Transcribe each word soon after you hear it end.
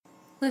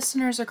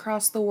Listeners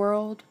across the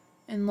world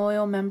and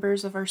loyal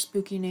members of our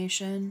spooky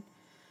nation,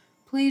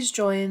 please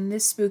join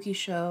this spooky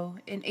show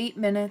in 8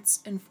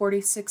 minutes and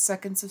 46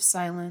 seconds of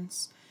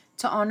silence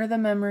to honor the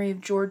memory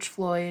of George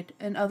Floyd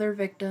and other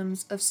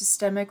victims of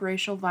systemic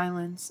racial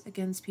violence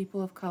against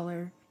people of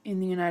color in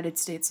the United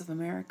States of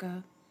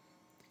America.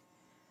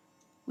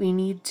 We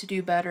need to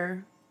do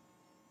better.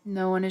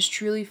 No one is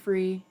truly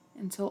free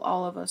until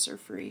all of us are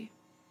free.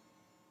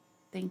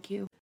 Thank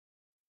you.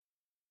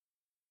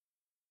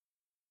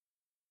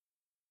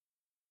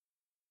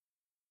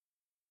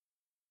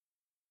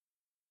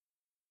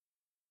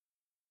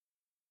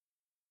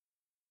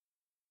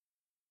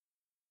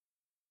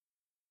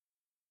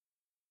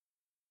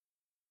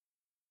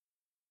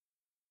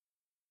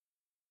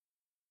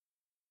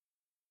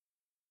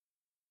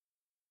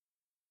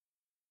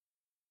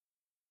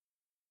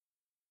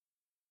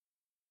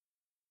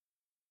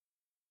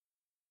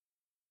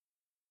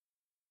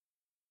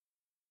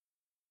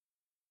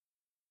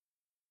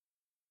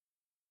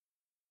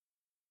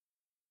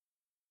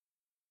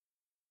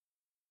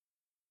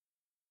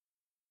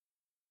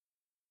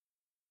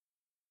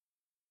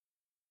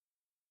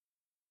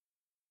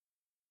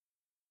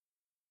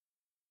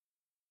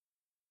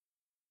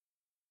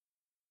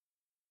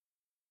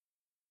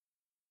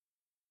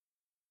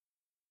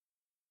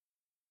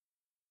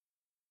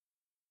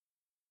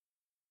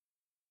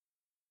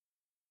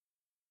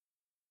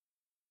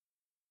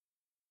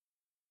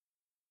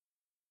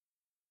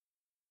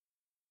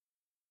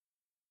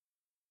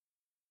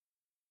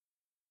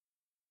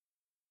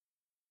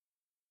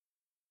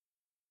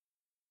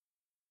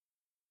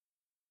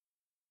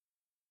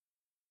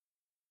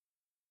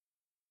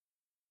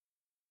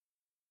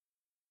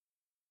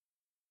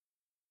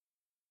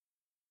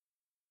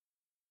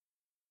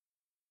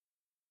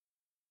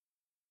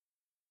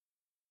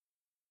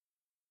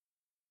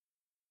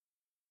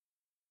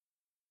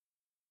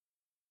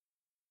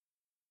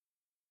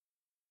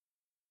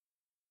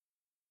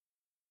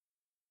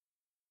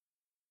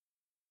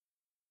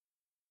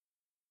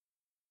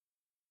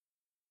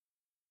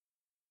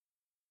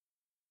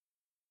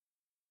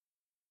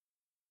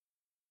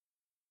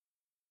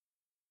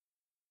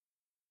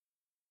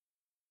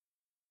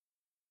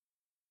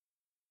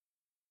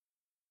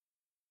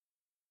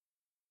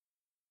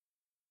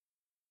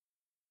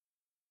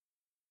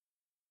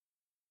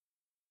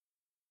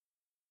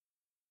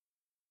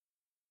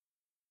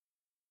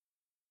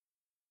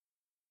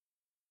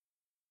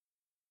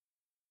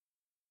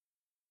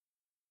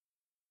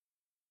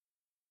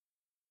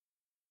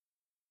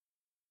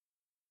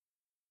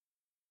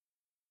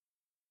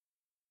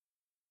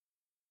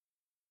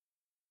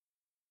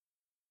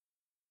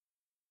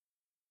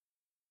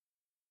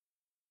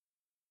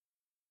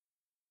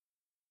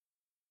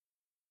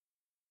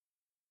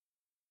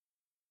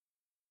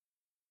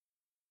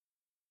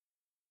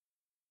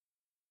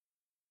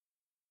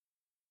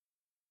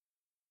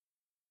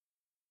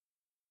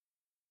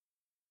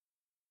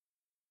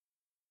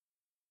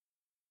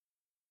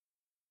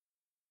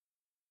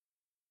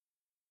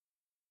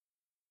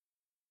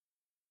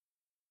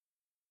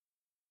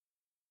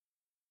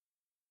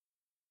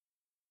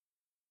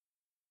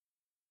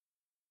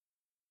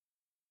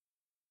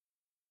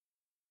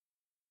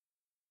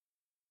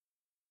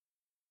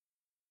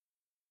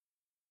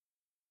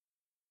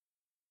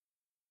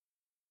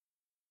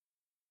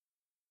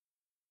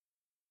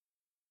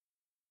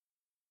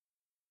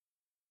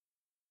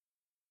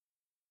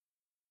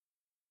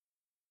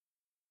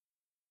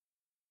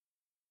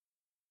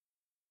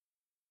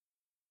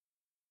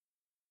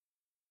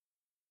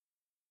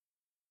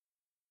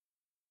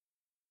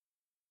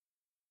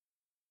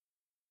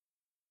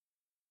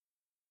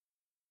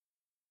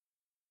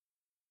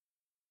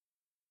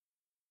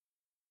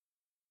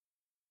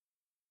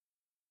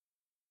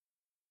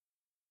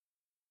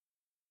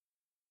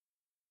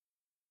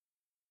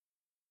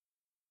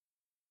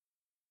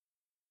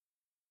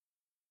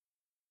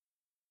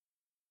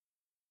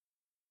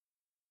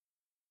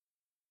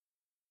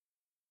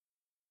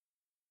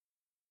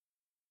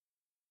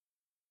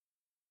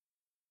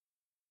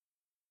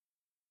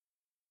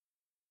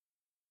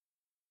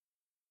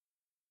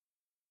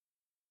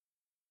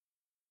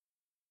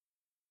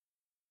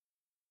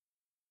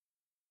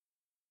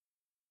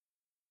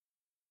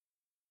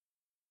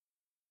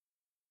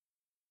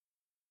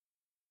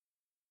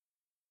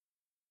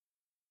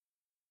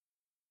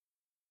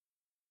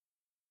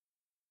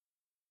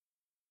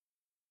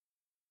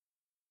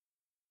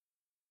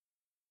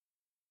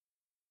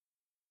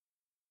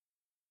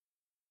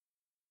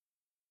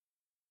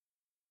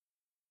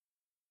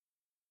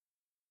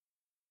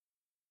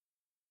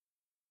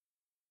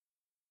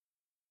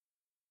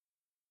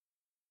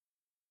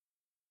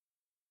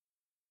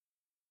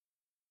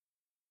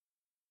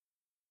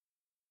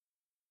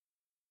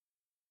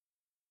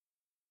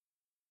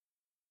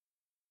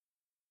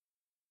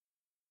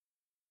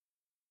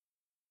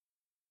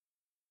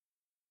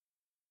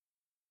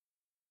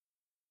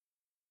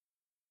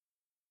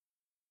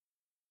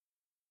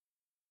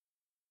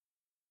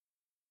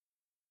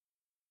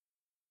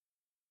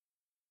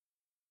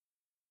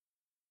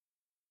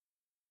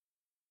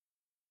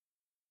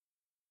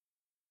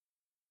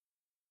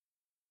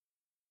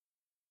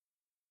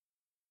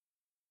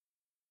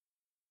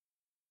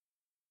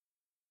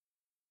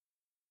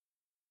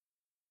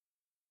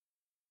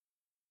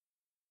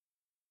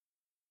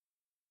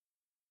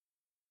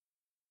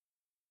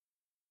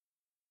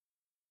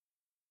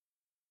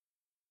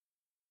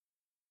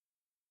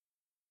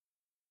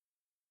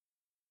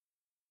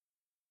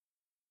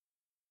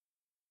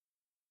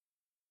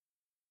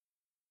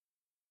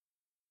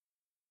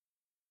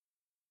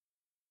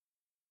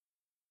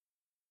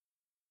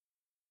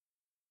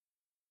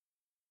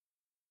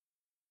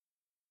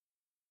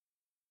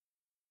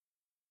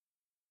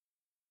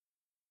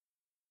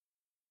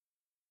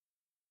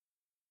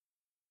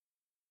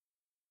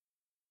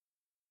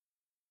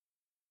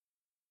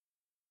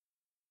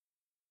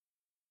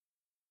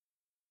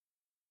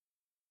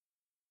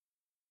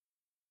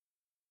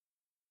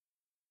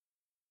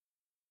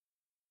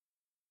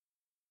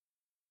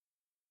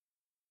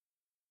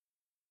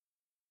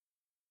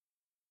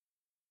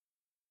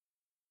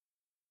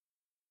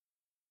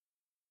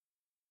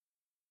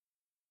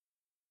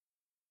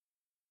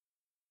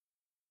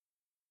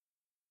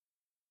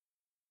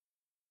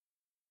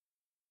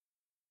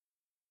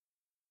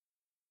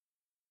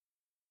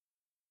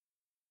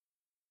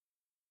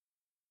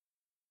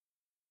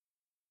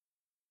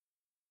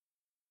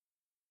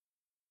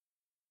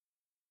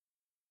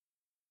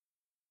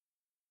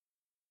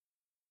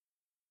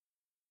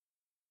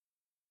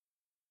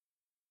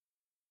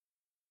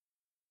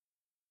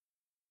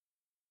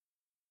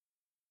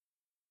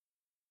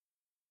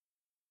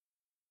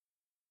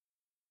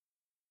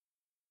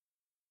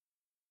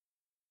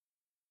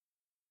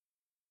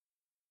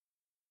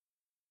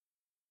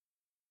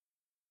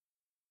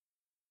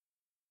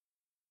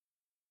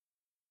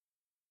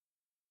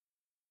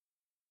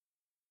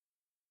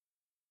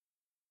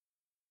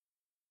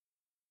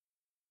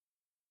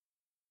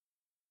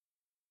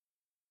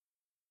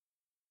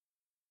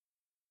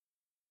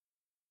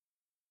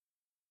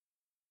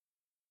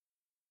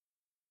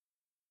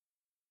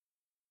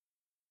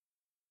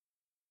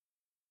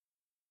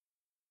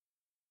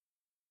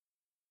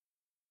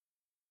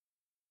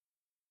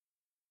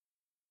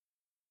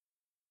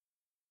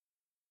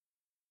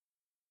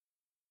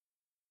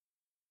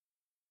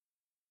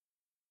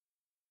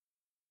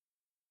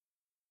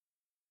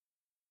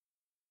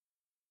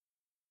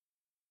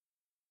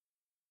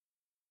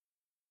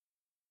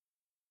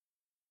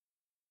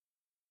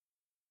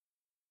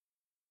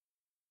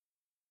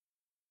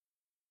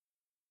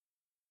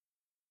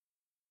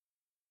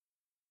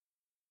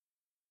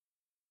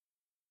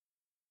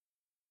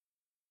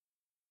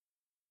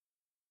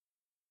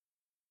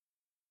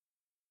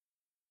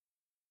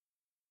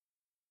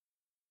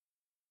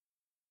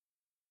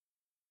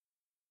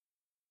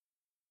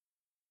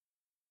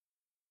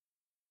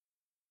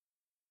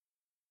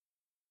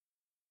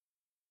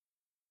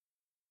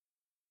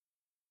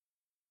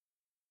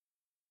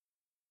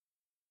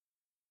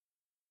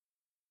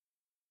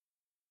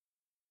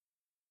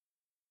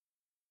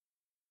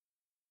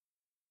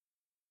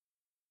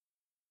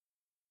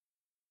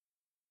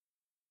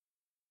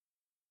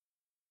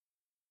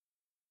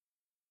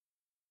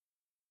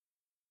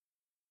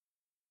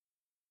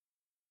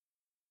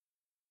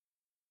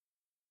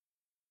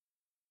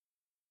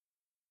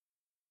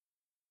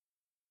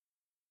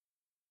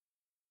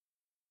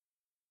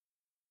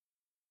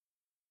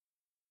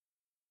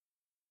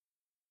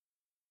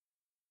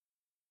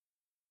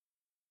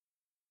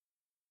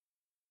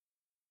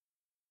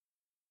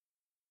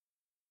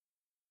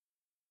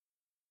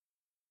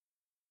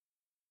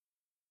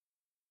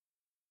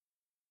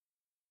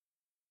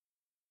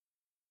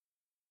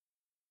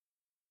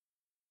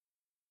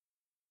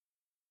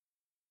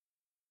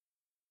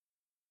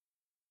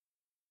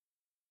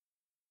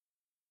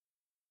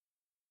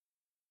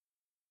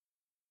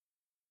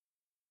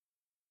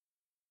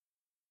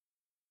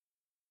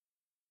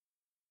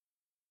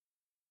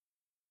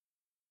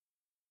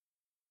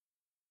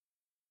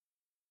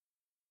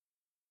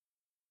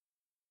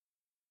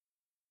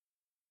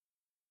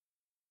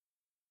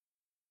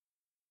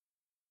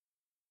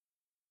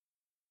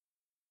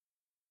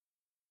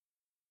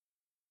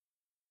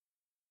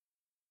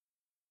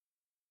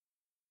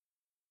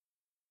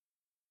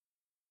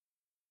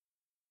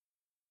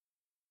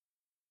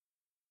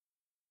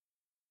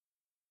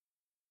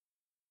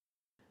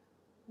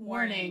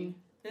 Warning: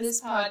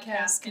 this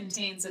podcast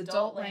contains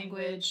adult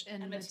language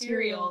and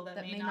material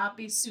that may not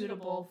be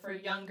suitable for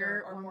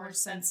younger or more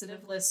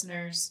sensitive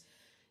listeners.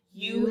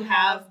 You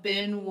have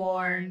been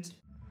warned.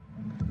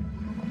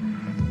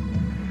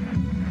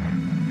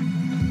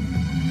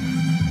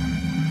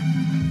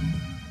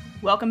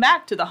 Welcome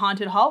back to the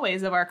haunted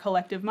hallways of our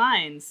collective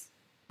minds.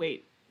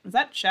 Wait, was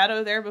that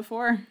shadow there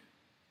before?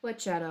 What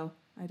shadow?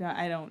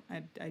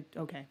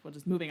 Okay, well,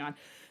 just moving on.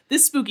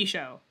 This spooky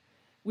show.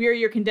 We are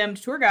your condemned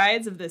tour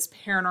guides of this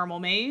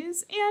paranormal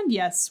maze, and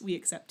yes, we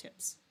accept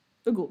tips.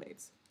 The Ghoul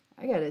Babes.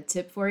 I got a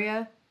tip for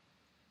you.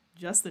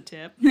 Just the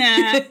tip.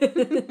 Bet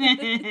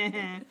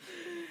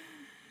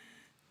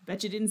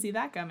you didn't see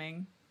that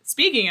coming.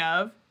 Speaking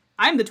of,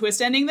 I'm the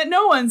twist ending that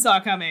no one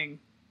saw coming.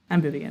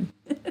 I'm Vivian.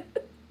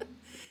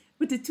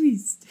 With the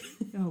twist.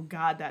 Oh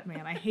God, that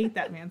man. I hate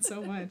that man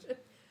so much.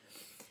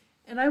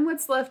 And I'm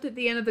what's left at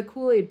the end of the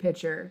Kool-Aid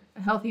pitcher,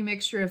 a healthy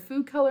mixture of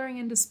food coloring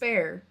and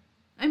despair.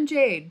 I'm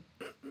Jaid.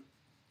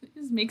 It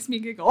just makes me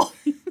giggle.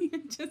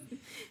 It's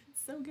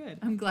so good.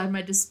 I'm glad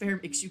my despair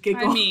makes you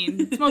giggle. I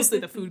mean, it's mostly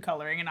the food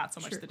coloring and not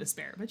so much the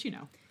despair, but you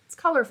know. It's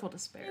colorful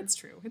despair. It's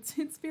true.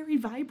 It's very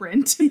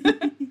vibrant.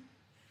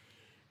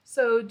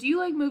 So, do you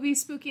like movies,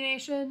 Spooky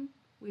Nation?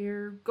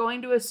 We're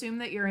going to assume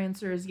that your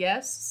answer is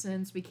yes,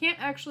 since we can't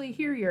actually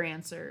hear your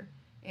answer.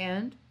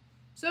 And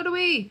so do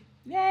we.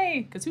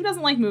 Yay! Because who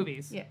doesn't like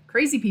movies? Yeah,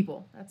 crazy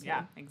people. That's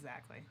yeah, who.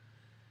 Exactly.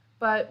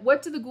 But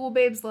what do the Ghoul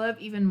Babes love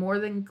even more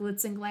than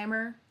glitz and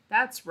glamour?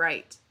 That's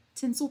right.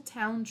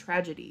 Tinseltown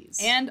tragedies.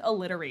 And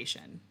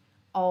alliteration.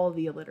 All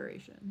the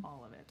alliteration.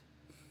 All of it.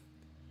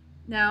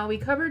 Now, we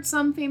covered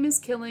some famous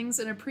killings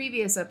in a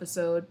previous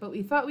episode, but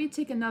we thought we'd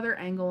take another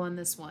angle on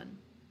this one.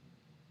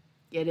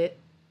 Get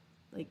it?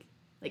 Like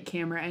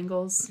camera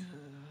angles?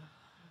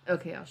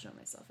 Okay, I'll show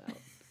myself out.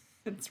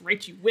 That's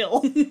right, you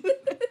will.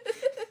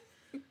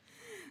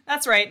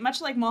 That's right.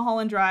 Much like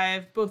Mulholland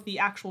Drive, both the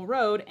actual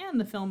road and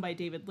the film by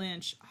David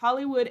Lynch,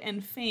 Hollywood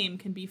and fame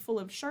can be full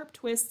of sharp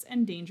twists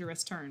and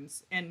dangerous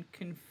turns, and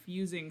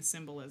confusing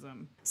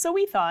symbolism. So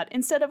we thought,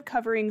 instead of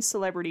covering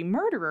celebrity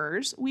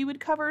murderers, we would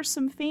cover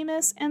some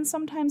famous and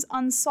sometimes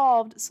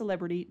unsolved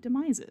celebrity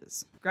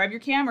demises. Grab your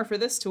camera for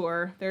this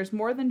tour. There's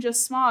more than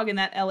just smog in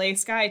that LA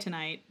sky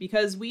tonight,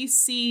 because we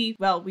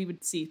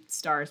would see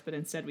stars, but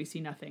instead we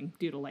see nothing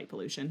due to light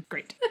pollution.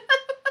 Great.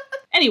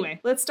 Anyway,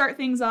 let's start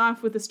things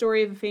off with the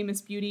story of a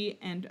famous beauty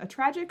and a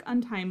tragic,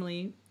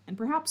 untimely, and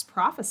perhaps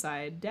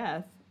prophesied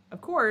death. Of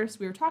course,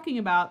 we were talking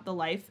about the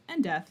life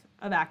and death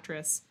of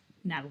actress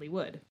Natalie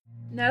Wood.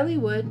 Natalie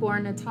Wood,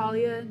 born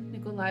Natalia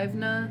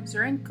Nikolaevna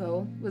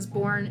Zurenko, was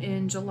born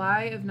in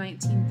July of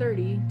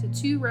 1930 to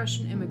two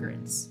Russian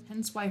immigrants,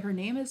 hence why her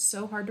name is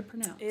so hard to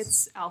pronounce.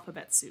 It's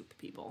alphabet soup,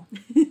 people.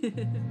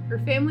 Her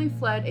family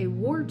fled a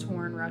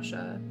war-torn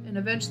Russia and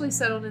eventually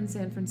settled in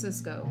San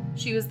Francisco.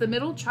 She was the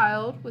middle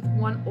child with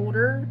one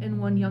older and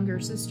one younger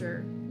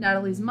sister.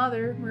 Natalie's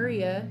mother,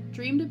 Maria,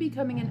 dreamed of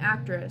becoming an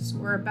actress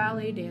or a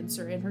ballet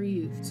dancer in her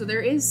youth. So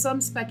there is some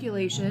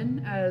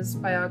speculation, as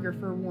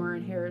biographer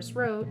Warren Harris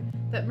wrote,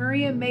 that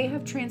Maria may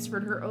have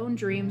transferred her own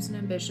dreams and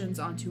ambitions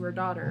onto her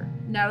daughter.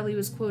 Natalie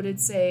was quoted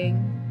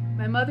saying,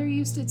 "My mother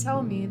used to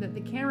tell me that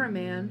the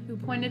cameraman who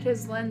pointed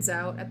his lens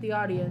out at the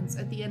audience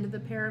at the end of the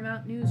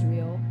Paramount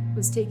newsreel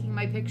was taking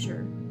my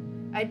picture.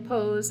 I'd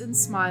pose and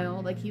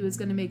smile like he was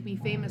going to make me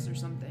famous or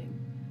something.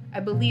 I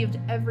believed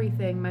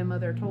everything my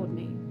mother told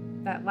me.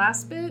 That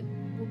last bit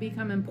will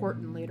become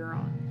important later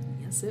on."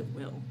 Yes, it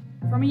will.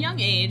 From a young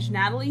age,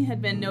 Natalie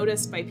had been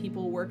noticed by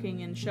people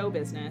working in show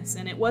business,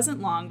 and it wasn't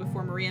long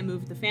before Maria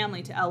moved the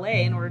family to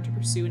LA in order to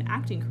pursue an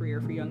acting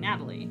career for young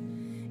Natalie.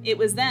 It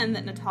was then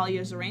that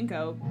Natalia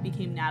Zurenko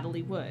became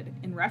Natalie Wood,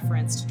 in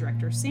reference to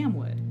director Sam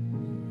Wood.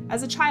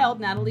 As a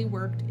child, Natalie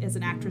worked as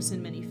an actress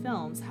in many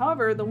films.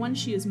 However, the one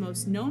she is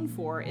most known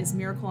for is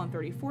Miracle on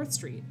 34th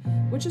Street,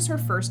 which is her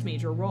first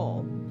major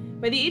role.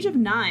 By the age of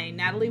 9,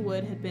 Natalie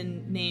Wood had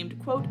been named,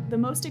 quote, the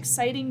most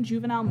exciting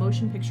juvenile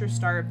motion picture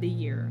star of the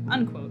year,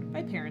 unquote,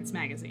 by Parents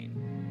Magazine.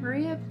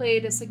 Maria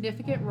played a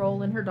significant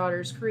role in her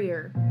daughter's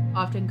career,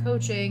 often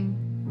coaching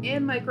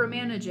and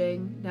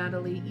micromanaging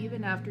Natalie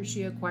even after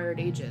she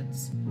acquired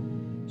agents.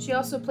 She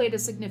also played a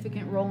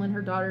significant role in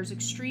her daughter's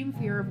extreme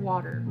fear of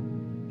water.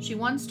 She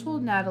once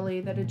told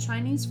Natalie that a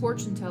Chinese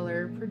fortune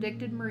teller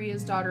predicted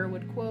Maria's daughter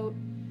would, quote,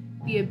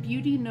 be a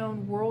beauty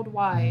known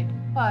worldwide,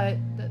 but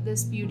that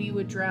this beauty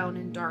would drown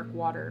in dark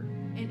water.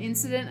 An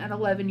incident at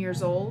 11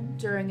 years old,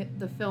 during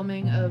the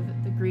filming of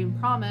The Green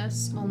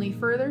Promise, only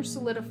further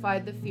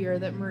solidified the fear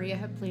that Maria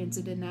had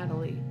planted in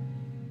Natalie.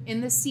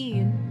 In the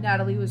scene,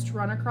 Natalie was to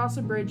run across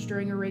a bridge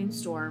during a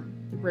rainstorm.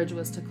 The bridge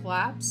was to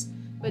collapse,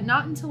 but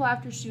not until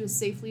after she was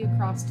safely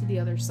across to the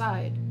other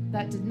side.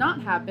 That did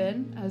not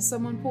happen, as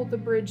someone pulled the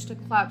bridge to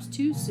collapse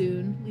too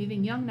soon,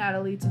 leaving young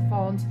Natalie to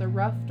fall into the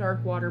rough,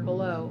 dark water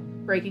below,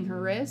 breaking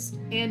her wrist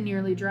and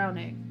nearly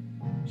drowning.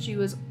 She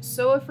was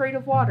so afraid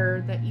of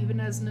water that even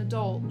as an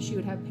adult, she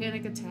would have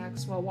panic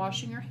attacks while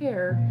washing her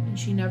hair, and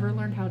she never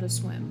learned how to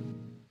swim.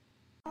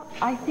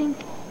 I think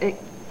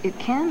it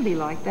can be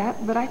like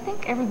that, but I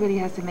think everybody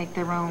has to make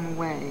their own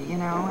way, you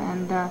know,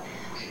 and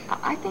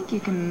I think you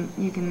can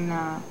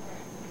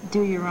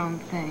do your own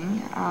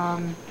thing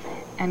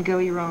and go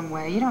your own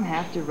way. You don't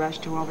have to rush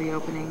to all the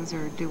openings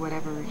or do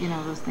whatever, you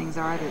know, those things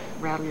are that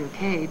rattle your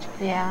cage.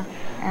 Yeah.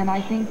 And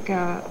I think,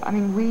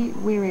 we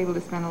were able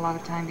to spend a lot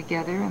of time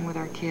together and with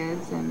our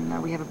kids,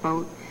 and we have a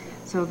boat.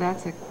 So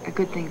that's a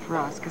good thing for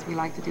us, because we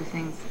like to do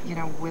things, you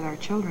know, with our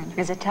children.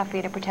 Is it tough for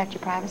you to protect your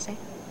privacy?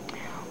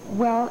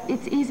 Well,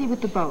 it's easy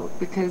with the boat,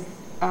 because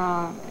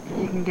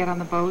you can get on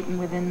the boat and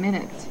within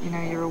minutes, you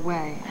know, you're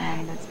away,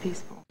 and it's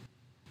peaceful.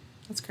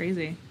 That's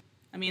crazy.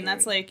 I mean,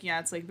 that's like, yeah,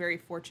 it's like very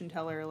fortune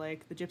teller,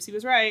 like, the gypsy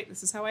was right,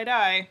 this is how I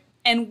die.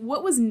 And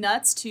what was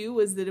nuts, too,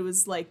 was that it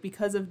was, like,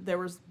 because of, there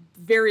was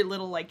very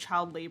little, like,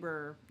 child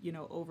labor, you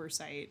know,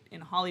 oversight in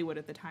Hollywood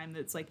at the time,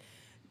 that's like,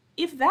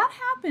 if that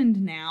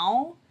happened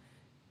now,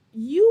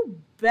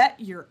 you bet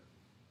your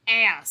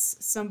ass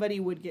somebody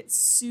would get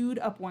sued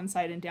up one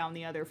side and down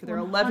the other for their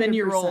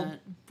 11-year-old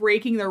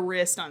breaking their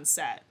wrist on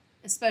set.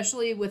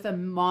 Especially with a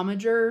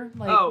momager,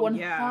 like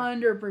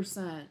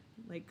 100%.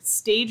 Like,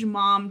 stage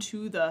mom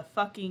to the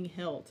fucking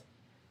hilt.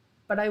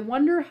 But I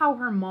wonder how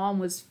her mom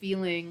was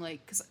feeling,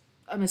 like, because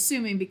I'm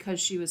assuming because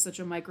she was such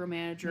a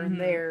micromanager in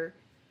there,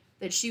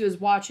 that she was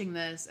watching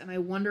this, and I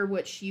wonder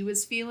what she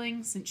was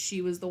feeling, since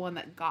she was the one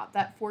that got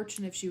that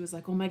fortune, if she was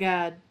like, oh my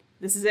god,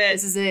 this is it.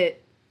 This is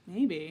it.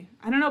 Maybe.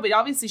 I don't know, but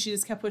obviously she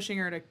just kept pushing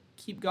her to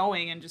keep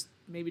going, and just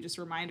maybe just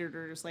reminded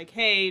her, just like,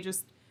 hey,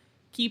 just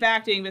keep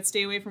acting, but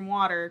stay away from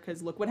water,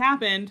 because look what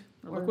happened,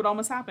 or look what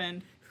almost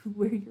happened.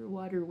 Wear your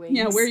water wings.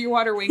 Yeah, wear your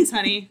water wings,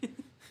 honey.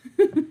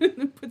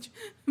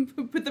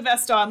 put the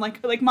vest on,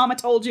 like Mama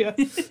told you.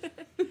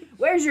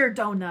 Where's your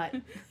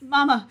donut?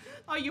 Mama,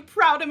 are you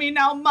proud of me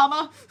now,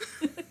 Mama?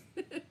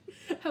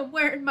 I'm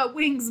wearing my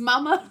wings,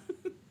 Mama.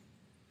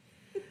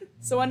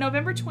 So on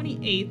November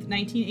 28th,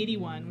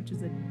 1981, which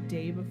is a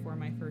day before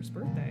my first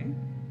birthday,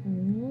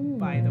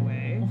 by the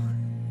way,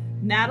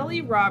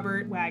 Natalie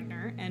Robert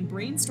Wagner and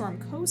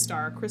Brainstorm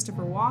co-star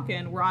Christopher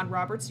Walken were on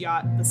Robert's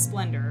yacht, the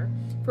Splendor,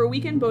 for a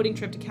weekend boating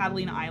trip to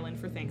Catalina Island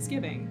for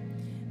Thanksgiving.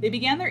 They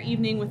began their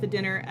evening with a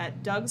dinner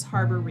at Doug's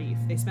Harbor Reef.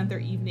 They spent their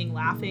evening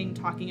laughing,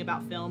 talking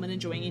about film, and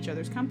enjoying each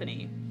other's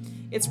company.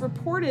 It's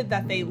reported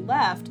that they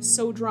left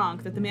so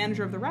drunk that the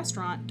manager of the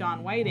restaurant,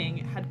 Don Whiting,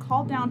 had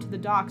called down to the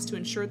docks to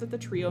ensure that the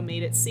trio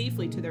made it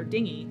safely to their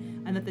dinghy,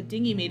 and that the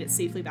dinghy made it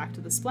safely back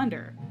to the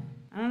Splendor.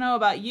 I don't know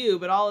about you,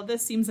 but all of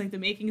this seems like the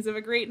makings of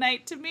a great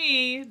night to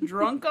me.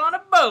 Drunk on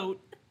a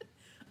boat.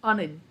 On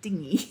a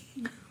dinghy.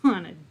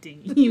 On a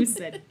dinghy. You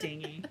said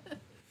dinghy.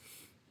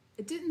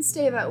 It didn't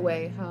stay that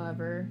way,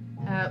 however.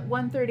 At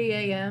 1:30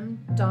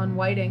 a.m., Don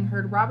Whiting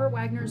heard Robert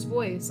Wagner's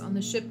voice on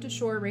the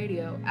ship-to-shore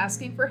radio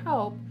asking for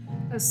help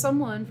as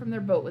someone from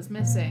their boat was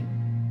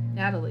missing.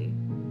 Natalie.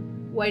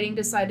 Whiting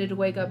decided to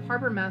wake up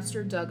Harbor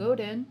Master Doug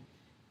Odin.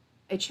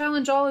 I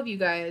challenge all of you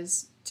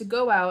guys to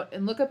go out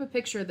and look up a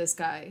picture of this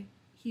guy.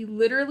 He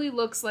literally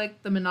looks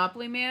like the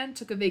Monopoly Man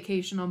took a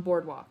vacation on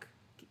Boardwalk.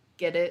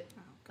 Get it?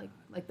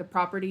 Like the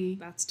property.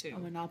 That's two.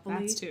 On Monopoly.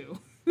 That's two.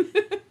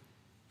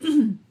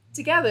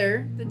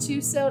 Together, the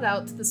two sailed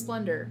out to the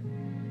Splendor.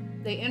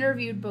 They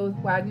interviewed both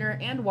Wagner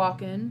and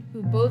Walken,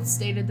 who both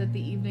stated that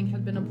the evening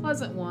had been a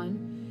pleasant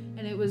one,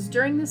 and it was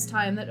during this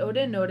time that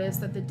Odin noticed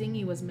that the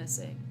dinghy was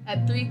missing.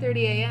 At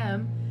 3:30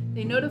 a.m.,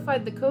 they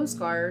notified the Coast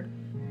Guard,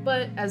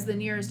 but as the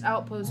nearest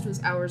outpost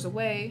was hours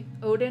away,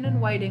 Odin and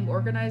Whiting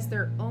organized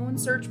their own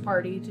search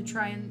party to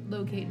try and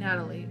locate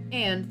Natalie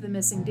and the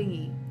missing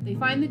dinghy. They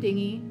find the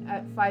dinghy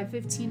at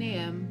 5:15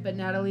 a.m., but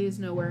Natalie is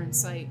nowhere in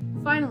sight.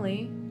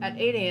 Finally, at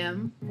 8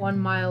 a.m., 1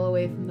 mile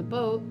away from the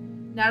boat,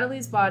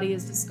 Natalie's body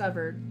is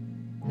discovered.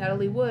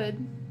 Natalie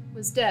Wood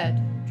was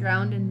dead,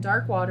 drowned in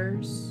dark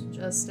waters,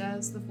 just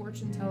as the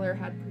fortune teller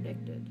had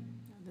predicted.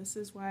 This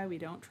is why we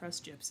don't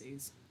trust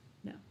gypsies.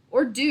 No.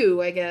 Or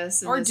do, I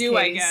guess. Or do,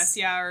 I guess,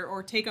 yeah,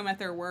 or take them at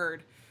their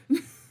word.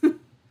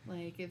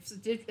 Like,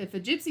 if a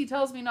gypsy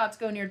tells me not to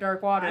go near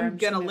dark water, I'm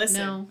gonna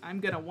listen. No. I'm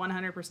gonna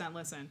 100%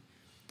 listen.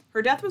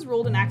 Her death was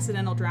ruled an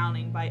accidental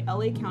drowning by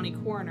LA County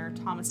Coroner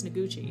Thomas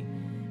Noguchi.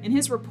 In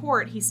his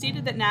report, he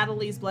stated that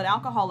Natalie's blood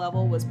alcohol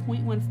level was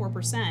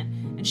 0.14%,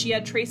 and she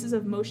had traces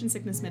of motion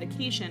sickness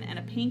medication and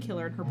a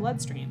painkiller in her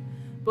bloodstream,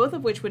 both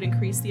of which would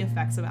increase the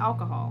effects of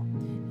alcohol.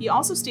 He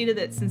also stated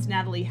that since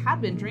Natalie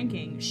had been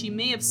drinking, she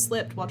may have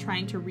slipped while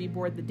trying to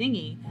reboard the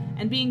dinghy,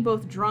 and being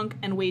both drunk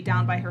and weighed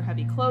down by her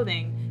heavy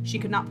clothing, she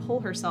could not pull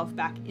herself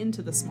back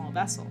into the small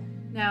vessel.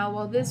 Now,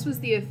 while this was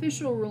the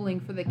official ruling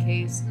for the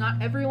case,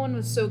 not everyone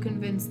was so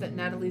convinced that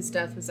Natalie's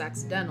death was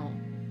accidental.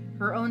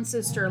 Her own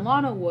sister,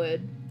 Lana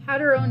Wood,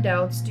 had her own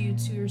doubts due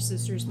to her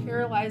sister's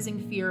paralyzing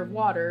fear of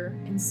water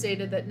and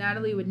stated that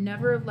Natalie would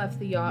never have left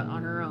the yacht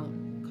on her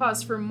own.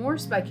 Cause for more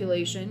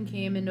speculation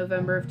came in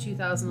November of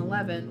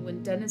 2011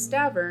 when Dennis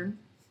Davern,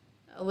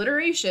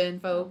 alliteration,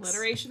 folks.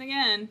 Alliteration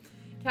again.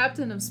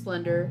 Captain of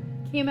Splendor,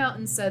 came out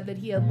and said that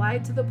he had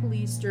lied to the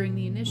police during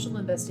the initial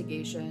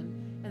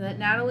investigation and that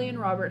Natalie and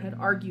Robert had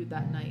argued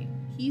that night.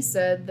 He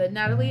said that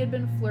Natalie had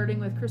been flirting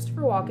with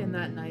Christopher Walken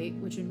that night,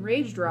 which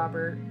enraged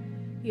Robert,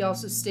 He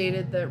also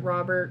stated that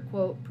Robert,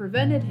 quote,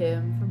 prevented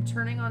him from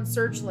turning on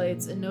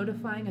searchlights and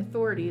notifying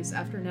authorities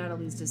after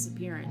Natalie's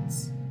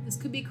disappearance. This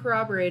could be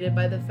corroborated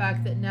by the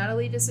fact that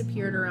Natalie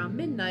disappeared around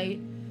midnight,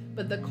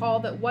 but the call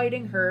that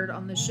Whiting heard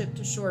on the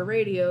ship-to-shore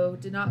radio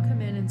did not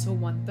come in until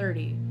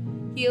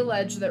 1:30. He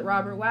alleged that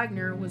Robert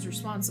Wagner was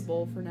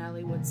responsible for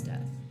Natalie Wood's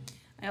death.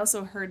 I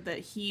also heard that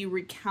he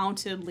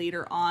recounted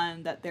later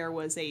on that there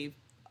was a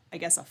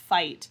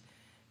fight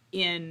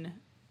in,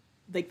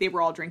 like, they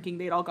were all drinking.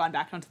 They'd all gone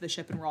back onto the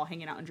ship and were all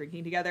hanging out and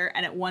drinking together.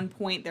 And at one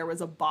point there was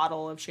a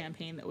bottle of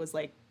champagne that was,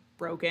 like,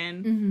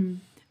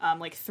 broken,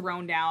 like,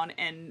 thrown down.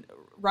 And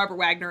Robert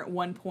Wagner at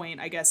one point,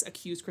 I guess,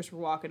 accused Christopher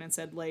Walken and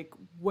said, like,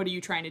 what are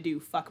you trying to do?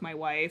 Fuck my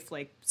wife?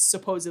 Like,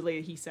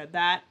 supposedly he said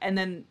that. And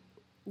then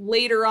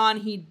later on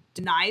he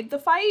denied the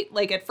fight.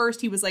 Like, at first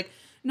he was like,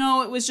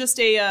 no, it was just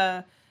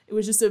a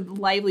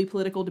lively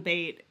political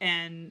debate,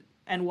 and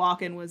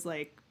Walken was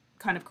like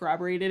kind of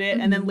corroborated it.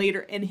 And then later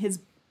in his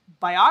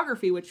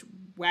biography, which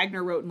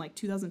Wagner wrote in like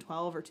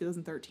 2012 or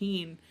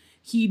 2013,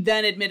 he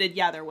then admitted,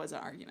 yeah, there was an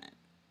argument.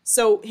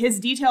 So his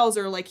details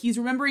are like, he's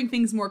remembering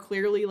things more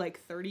clearly like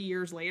 30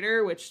 years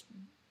later, which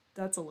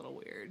that's a little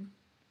weird.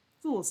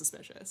 It's a little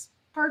suspicious.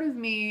 Part of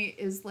me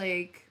is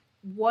like,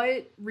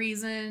 what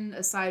reason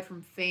aside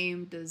from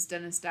fame does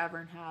Dennis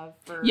Davern have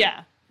for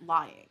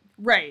lying?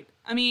 Right.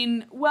 I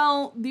mean,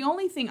 well, the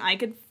only thing I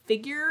could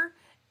figure,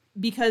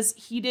 because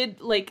he did,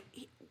 like,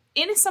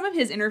 in some of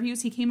his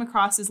interviews, he came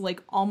across as,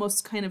 like,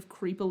 almost kind of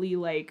creepily,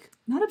 like,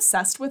 not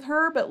obsessed with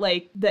her, but,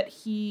 like, that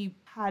he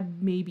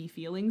had maybe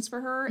feelings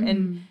for her.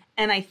 And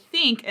I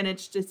think, and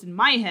it's just in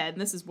my head,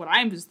 and this is what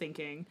I'm just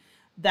thinking,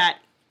 that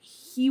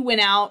he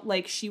went out,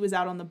 like, she was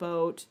out on the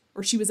boat,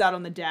 or she was out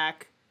on the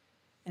deck,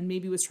 and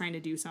maybe was trying to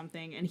do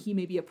something, and he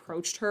maybe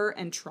approached her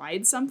and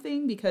tried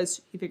something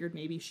because he figured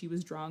maybe she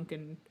was drunk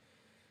and,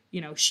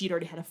 you know, she'd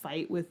already had a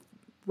fight with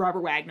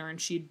Robert Wagner and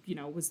she, you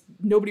know,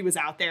 nobody was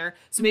out there.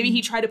 So maybe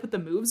he tried to put the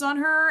moves on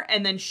her,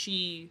 and then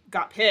she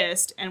got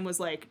pissed and was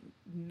like,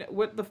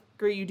 what the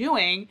fuck are you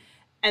doing?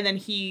 And then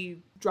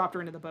he dropped her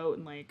into the boat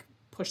and, like,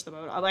 pushed the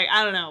boat. Like,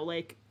 I don't know,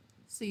 like.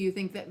 So you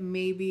think that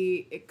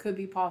maybe it could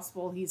be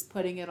possible he's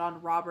putting it on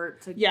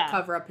Robert to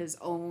cover up his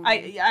own?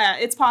 Yeah,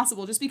 it's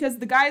possible, just because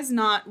the guy's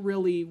not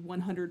really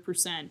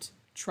 100%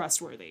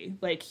 trustworthy.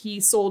 Like, he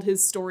sold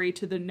his story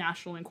to the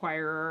National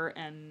Enquirer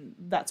and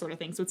that sort of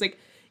thing. So it's like,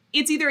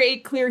 it's either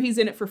clear he's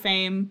in it for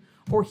fame,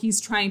 or he's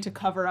trying to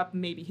cover up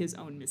maybe his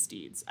own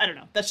misdeeds. I don't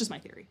know. That's just my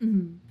theory.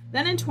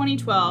 Then in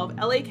 2012,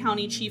 LA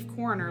County Chief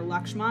Coroner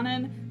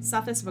Lakshmanan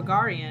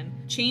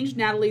Safisvagarian changed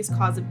Natalie's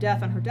cause of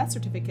death on her death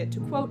certificate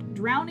to, quote,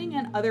 drowning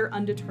and other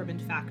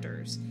undetermined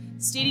factors,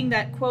 stating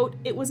that, quote,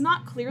 it was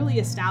not clearly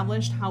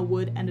established how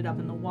Wood ended up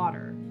in the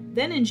water.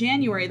 Then in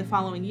January the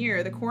following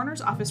year, the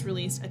coroner's office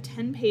released a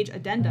 10-page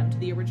addendum to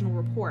the original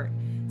report,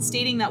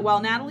 stating that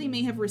while Natalie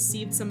may have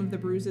received some of the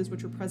bruises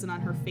which were present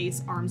on her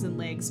face, arms, and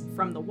legs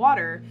from the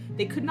water,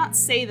 they could not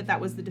say that that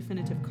was the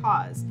definitive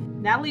cause.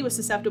 Natalie was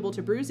susceptible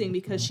to bruising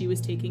because she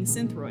was taking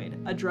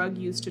Synthroid, a drug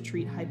used to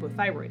treat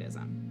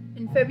hypothyroidism.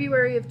 In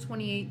February of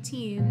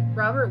 2018,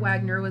 Robert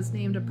Wagner was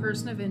named a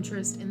person of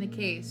interest in the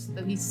case,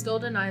 though he still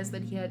denies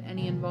that he had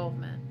any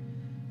involvement.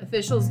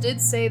 Officials did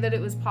say that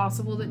it was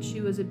possible that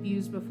she was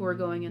abused before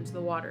going into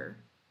the water.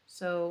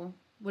 So,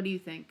 what do you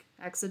think?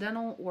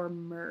 Accidental or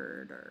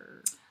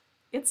murder?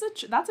 That's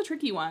a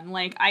tricky one.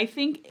 Like, I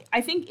think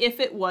if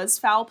it was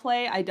foul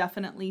play, I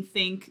definitely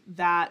think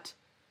that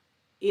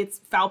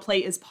foul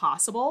play is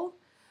possible.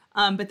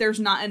 But there's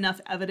not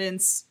enough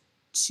evidence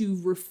to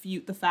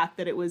refute the fact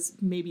that it was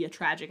maybe a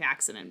tragic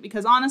accident.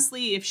 Because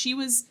honestly, if she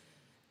was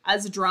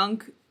as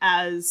drunk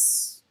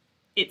as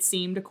it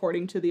seemed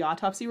according to the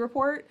autopsy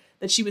report,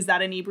 that she was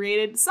that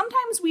inebriated,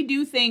 sometimes we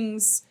do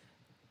things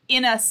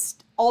in a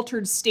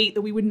altered state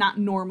that we would not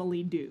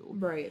normally do.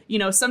 Right. You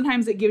know,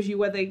 sometimes it gives you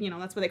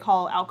that's what they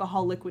call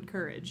alcohol liquid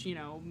courage. You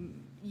know,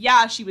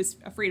 yeah, she was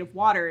afraid of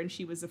water and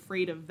she was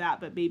afraid of that,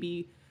 but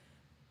maybe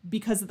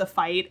because of the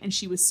fight and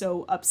she was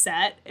so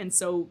upset and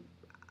so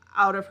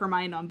out of her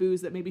mind on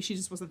booze that maybe she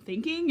just wasn't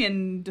thinking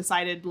and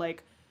decided,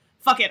 like,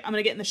 fuck it, I'm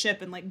gonna get in the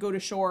ship and, like, go to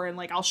shore and,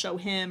 like, I'll show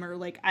him, or,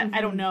 like,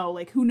 I don't know,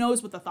 like, who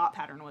knows what the thought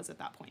pattern was at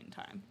that point in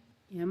time.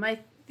 Yeah, my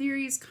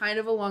theory is kind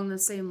of along the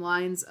same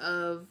lines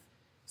of,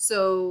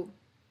 so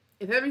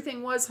if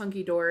everything was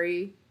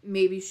hunky-dory,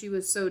 maybe she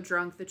was so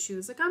drunk that she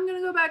was like, I'm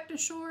gonna go back to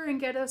shore and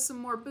get us some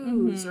more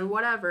booze or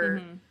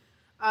whatever.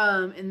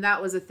 And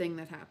that was a thing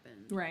that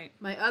happened. Right.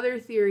 My other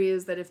theory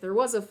is that if there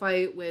was a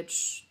fight,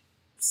 which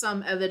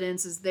some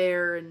evidence is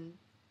there and,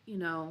 you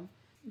know,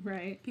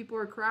 right, people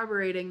are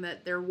corroborating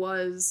that there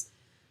was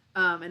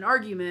an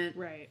argument,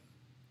 right,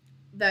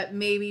 that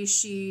maybe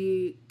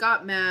she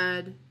got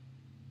mad,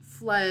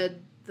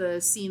 fled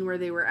the scene where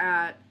they were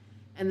at,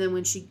 and then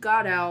when she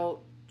got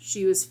out,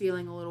 she was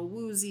feeling a little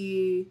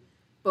woozy,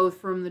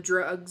 both from the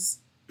drugs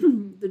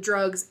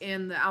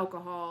and the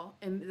alcohol,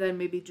 and then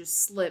maybe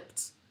just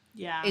slipped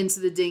into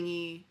the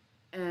dinghy,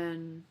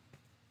 and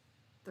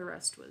the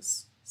rest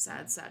was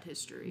sad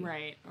history.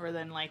 Right. Or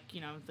then, like,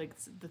 you know, like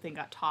the thing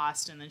got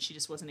tossed and then she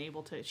just wasn't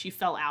able to, she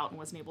fell out and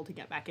wasn't able to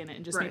get back in it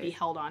and just maybe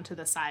held on to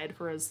the side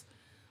for as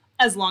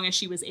long as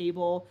she was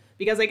able.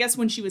 Because I guess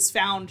when she was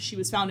found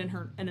in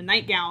a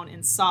nightgown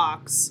and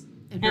socks.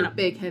 And a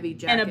big heavy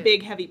jacket. And a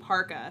big heavy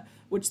parka,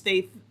 which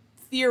they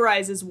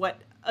theorize is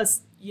what,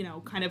 you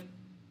know, kind of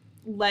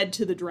led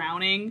to the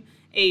drowning.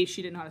 A,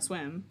 she didn't know how to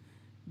swim.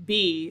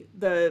 B,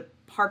 the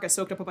parka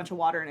soaked up a bunch of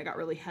water and it got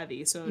really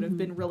heavy. So it would have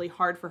been really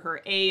hard for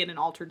her, A, in an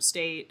altered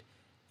state,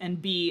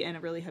 and B, in a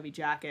really heavy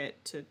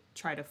jacket to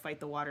try to fight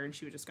the water, and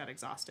she would just got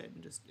exhausted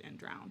and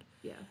drowned.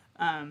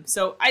 Yeah.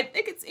 So I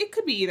think it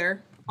could be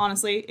either.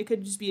 Honestly, it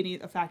could just be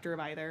a factor of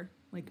either.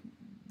 Like,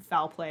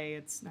 foul play,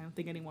 I don't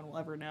think anyone will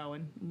ever know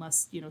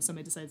unless, you know,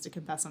 somebody decides to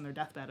confess on their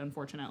deathbed,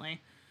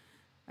 unfortunately.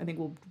 I think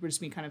we're just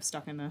being kind of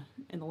stuck in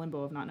the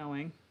limbo of not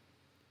knowing.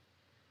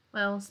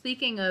 Well,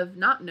 speaking of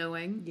not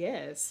knowing,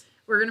 yes,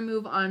 we're going to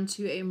move on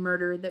to a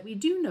murder that we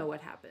do know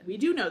what happened. We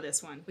do know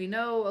this one. We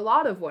know a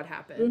lot of what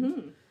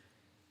happened.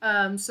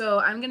 So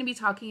I'm going to be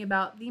talking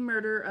about the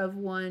murder of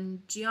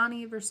one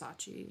Gianni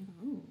Versace.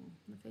 Oh.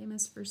 The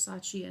famous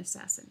Versace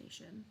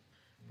assassination.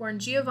 Born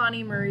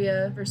Giovanni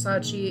Maria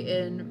Versace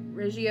in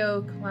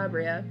Reggio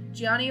Calabria,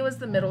 Gianni was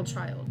the middle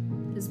child.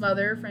 His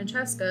mother,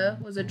 Francesca,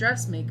 was a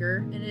dressmaker,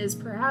 and it is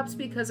perhaps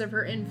because of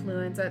her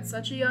influence at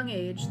such a young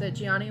age that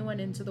Gianni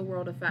went into the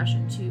world of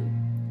fashion too.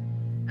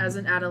 As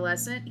an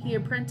adolescent, he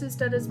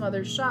apprenticed at his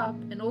mother's shop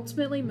and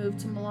ultimately moved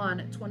to Milan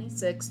at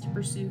 26 to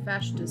pursue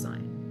fashion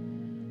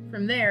design.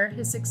 From there,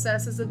 his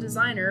success as a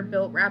designer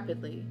built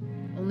rapidly.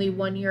 Only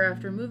 1 year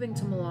after moving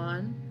to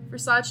Milan,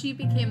 Versace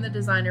became the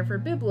designer for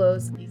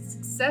Biblos, a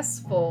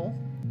successful,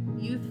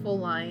 youthful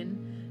line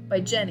by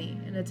Jenny,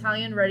 an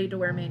Italian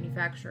ready-to-wear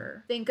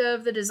manufacturer. Think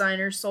of the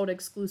designers sold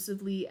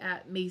exclusively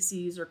at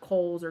Macy's or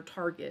Kohl's or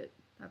Target.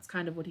 That's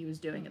kind of what he was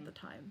doing at the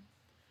time.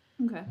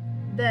 Okay.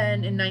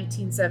 Then, in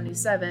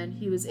 1977,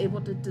 he was able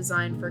to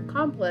design for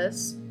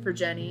Cruelest for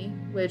Jenny,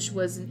 which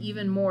was an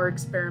even more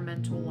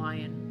experimental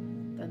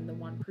line than the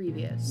one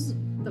previous.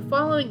 The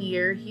following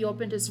year, he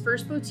opened his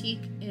first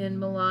boutique in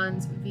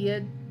Milan's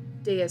Via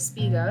della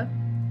Spiga,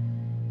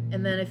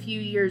 and then a few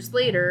years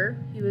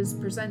later, he was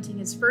presenting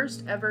his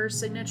first ever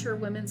signature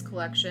women's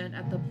collection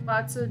at the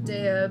Palazzo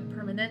della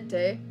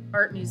Permanente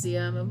Art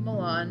Museum of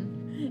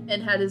Milan,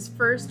 and had his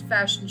first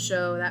fashion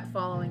show that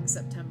following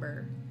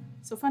September.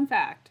 So, fun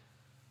fact,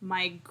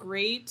 my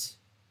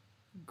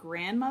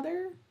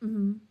great-grandmother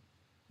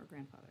or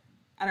grandfather,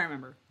 I don't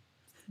remember,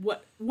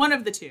 one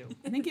of the two.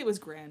 I think it was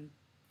grandfather.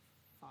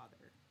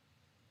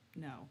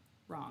 No,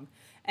 wrong.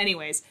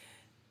 Anyways,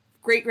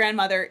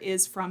 great-grandmother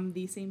is from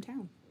the same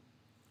town.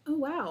 Oh,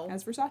 wow.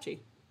 As Versace.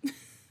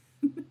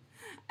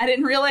 I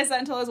didn't realize that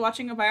until I was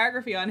watching a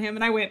biography on him,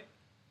 and I went,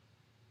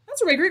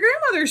 that's where my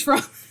great-grandmother's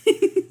from.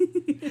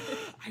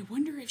 I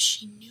wonder if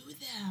she knew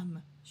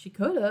them. She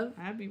could have.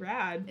 That'd be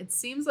rad. It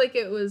seems like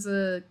it was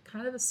a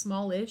kind of a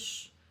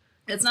smallish.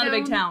 It's not a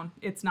big town.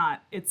 It's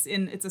not. It's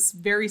a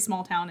very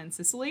small town in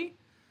Sicily.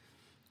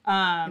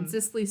 And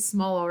Sicily's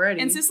small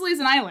already. And Sicily's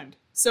an island.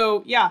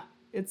 So yeah,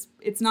 it's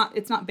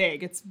not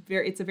big. It's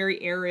a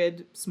very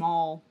arid,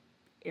 small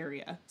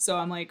area. So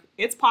I'm like,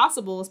 it's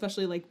possible,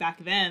 especially like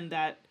back then,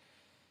 that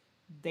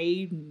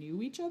they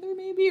knew each other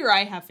maybe, or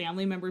I have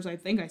family members. I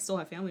think I still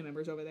have family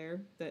members over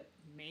there that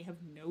may have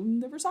known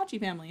the Versace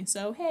family.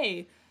 So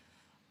hey,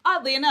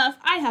 oddly enough,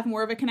 I have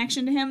more of a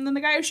connection to him than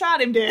the guy who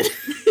shot him did.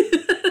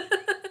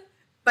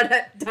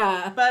 But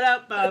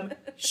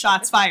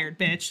shots fired,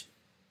 bitch.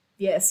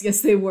 Yes,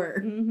 they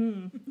were.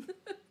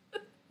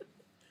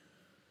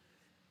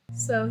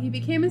 So he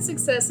became a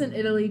success in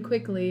Italy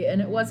quickly, and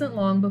it wasn't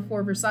long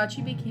before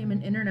Versace became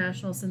an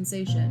international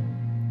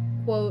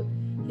sensation. Quote,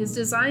 his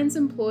designs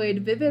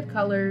employed vivid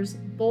colors,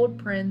 bold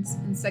prints,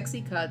 and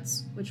sexy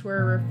cuts, which were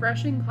a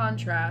refreshing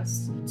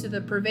contrast to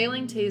the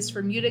prevailing taste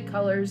for muted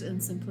colors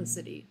and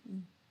simplicity.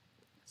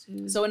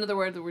 So in other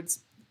words,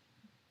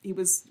 he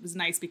was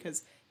nice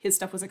because his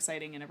stuff was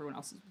exciting and everyone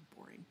else's was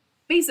boring.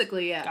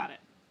 Basically, yeah. Got it.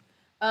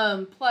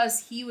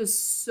 Plus, he was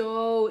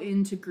so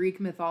into Greek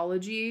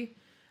mythology,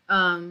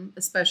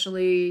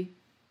 especially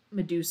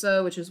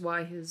Medusa, which is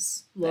why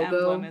his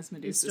logo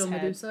is still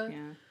head. Medusa.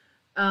 Yeah.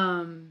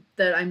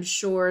 That I'm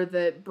sure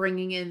that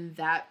bringing in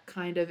that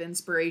kind of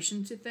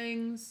inspiration to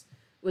things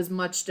was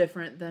much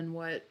different than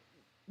what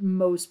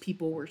most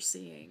people were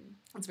seeing.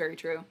 That's very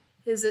true.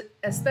 His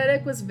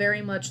aesthetic was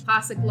very much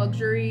classic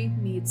luxury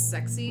meets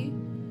sexy,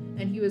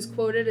 and he was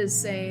quoted as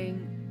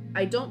saying,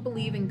 "I don't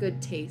believe in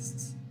good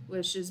tastes,"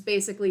 which is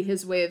basically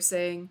his way of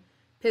saying,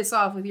 piss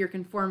off with your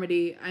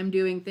conformity, I'm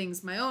doing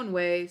things my own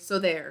way, so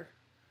there.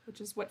 Which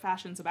is what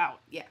fashion's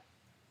about. Yeah.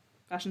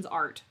 Fashion's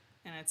art,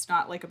 and it's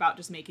not like about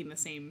just making the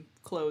same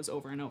clothes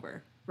over and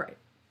over. Right.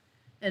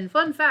 And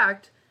fun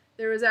fact,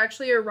 there was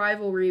actually a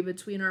rivalry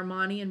between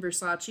Armani and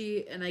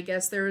Versace, and I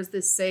guess there was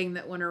this saying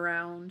that went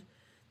around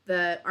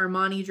that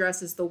Armani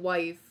dresses the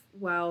wife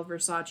while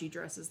Versace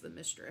dresses the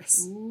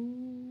mistress.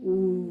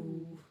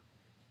 Ooh.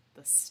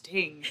 The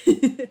sting.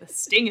 The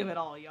sting of it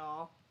all,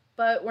 y'all.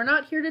 But we're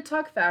not here to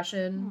talk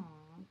fashion.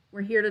 Aww.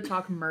 We're here to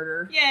talk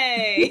murder.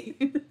 Yay!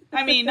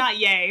 I mean, not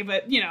yay,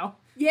 but, you know.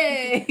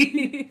 Yay!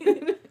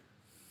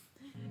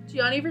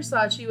 Gianni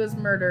Versace was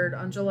murdered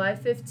on July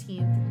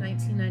 15th,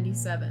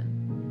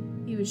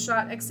 1997. He was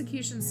shot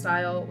execution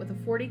style with a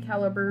 .40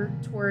 caliber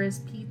Taurus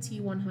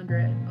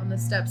PT-100 on the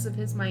steps of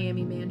his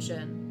Miami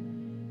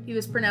mansion. He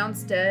was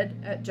pronounced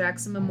dead at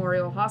Jackson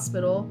Memorial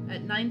Hospital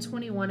at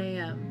 9:21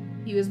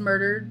 a.m. He was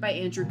murdered by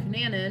Andrew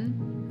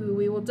Cunanan, who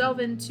we will delve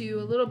into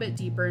a little bit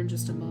deeper in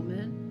just a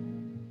moment.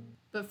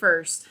 But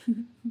first,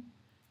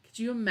 could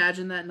you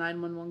imagine that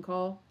 911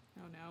 call?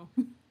 Oh,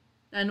 no.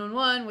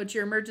 911, what's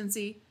your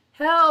emergency?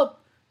 Help!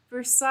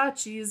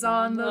 Versace's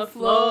on the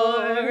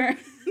floor.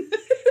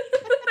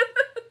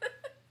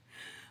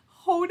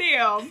 Oh,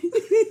 damn.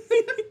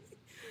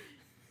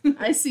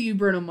 I see you,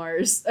 Bruno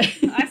Mars.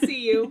 I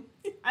see you.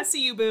 I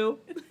see you, boo.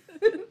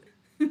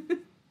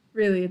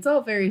 Really, it's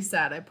all very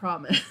sad, I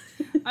promise.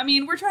 I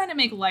mean, we're trying to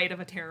make light of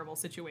a terrible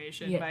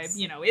situation by, Yes.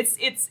 you know,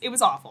 it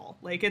was awful.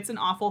 Like, it's an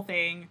awful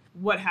thing.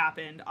 What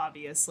happened,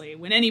 obviously.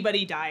 When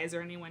anybody dies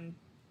or anyone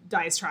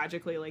dies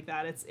tragically like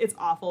that, it's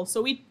awful.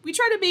 So we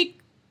try to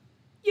make,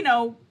 you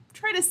know,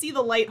 try to see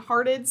the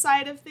lighthearted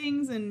side of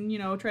things and, you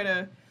know, try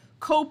to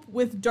cope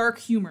with dark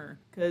humor,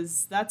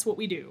 because that's what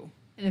we do.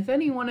 And if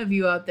any one of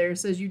you out there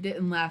says you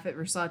didn't laugh at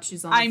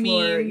Versace's on the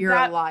floor, you're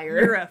a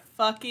liar. You're a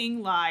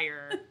fucking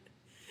liar.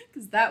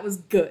 Because that was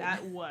good.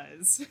 That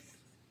was.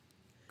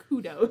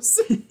 Kudos.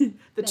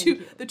 Thank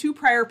you. The two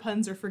prior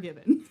puns are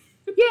forgiven.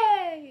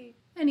 Yay!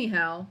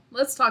 Anyhow,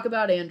 let's talk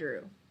about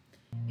Andrew.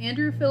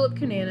 Andrew Philip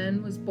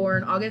Cunanan was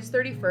born August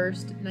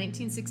 31st,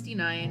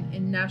 1969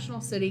 in National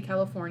City,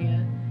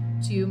 California,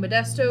 to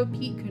Modesto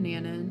Pete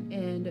Cunanan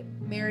and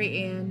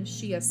Mary Ann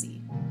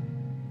Chiesi.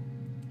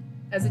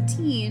 As a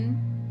teen,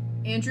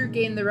 Andrew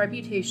gained the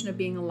reputation of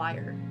being a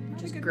liar,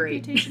 which is Not a good great.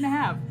 reputation to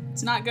have.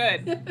 It's not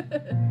good.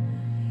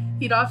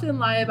 He'd often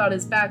lie about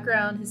his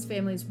background, his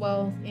family's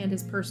wealth, and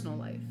his personal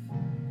life.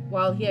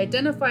 While he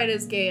identified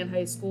as gay in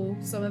high school,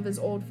 some of his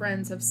old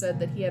friends have said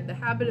that he had the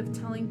habit of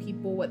telling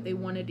people what they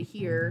wanted to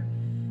hear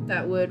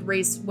that would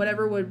raise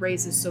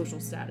his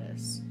social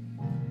status.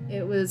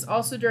 It was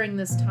also during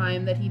this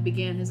time that he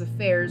began his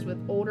affairs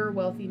with older,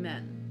 wealthy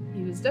men.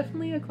 He was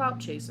definitely a clout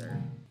chaser.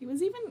 He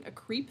was even a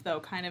creep, though,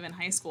 kind of in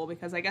high school,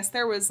 because I guess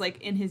there was, like,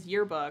 in his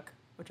yearbook,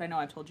 which I know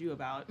I've told you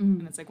about,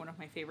 and it's, like, one of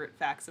my favorite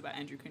facts about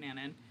Andrew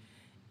Cunanan,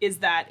 is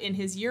that in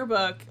his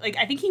yearbook, like,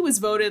 I think he was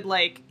voted,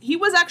 like, he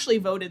was actually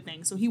voted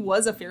things, so he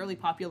was a fairly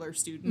popular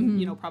student,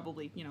 you know,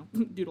 probably, you know,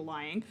 due to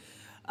lying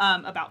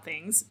about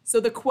things. So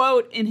the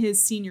quote in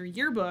his senior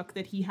yearbook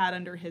that he had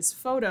under his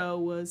photo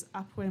was,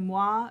 "Après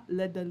moi,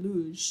 le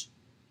déluge,"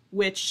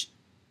 which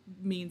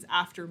means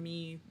after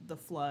me, the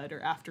flood,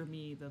 or after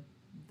me, the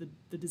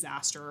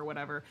disaster, or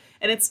whatever.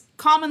 And it's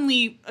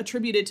commonly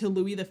attributed to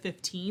Louis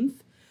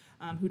XV,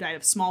 who died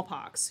of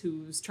smallpox,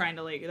 who's trying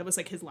to, like, that was,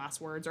 like, his last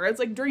words, or it's,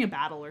 like, during a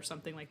battle or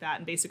something like that,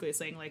 and basically it's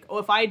saying, like, oh,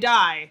 if I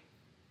die,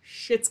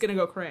 shit's gonna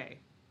go cray.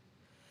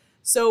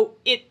 So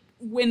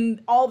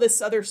when all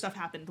this other stuff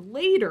happened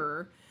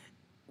later,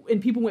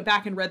 and people went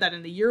back and read that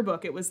in the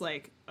yearbook, it was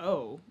like,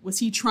 oh, was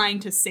he trying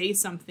to say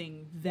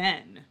something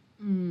then?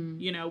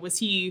 You know, was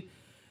he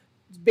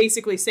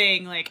basically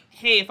saying, like,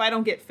 hey, if I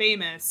don't get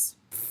famous,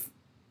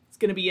 it's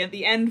gonna be at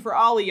the end for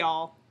all of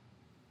y'all.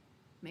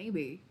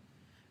 Maybe.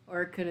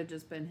 Or it could have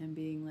just been him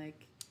being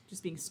like...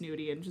 Just being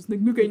snooty and just like,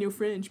 look, I know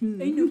French. I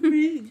know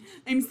French.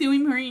 I'm so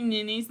important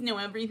and I know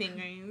everything,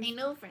 guys. I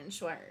know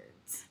French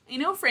words. I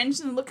know French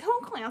and look how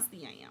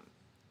classy I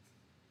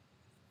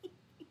am.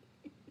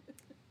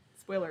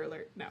 Spoiler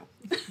alert, no.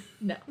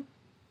 No.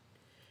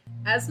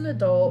 As an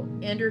adult,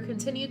 Andrew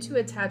continued to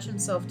attach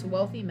himself to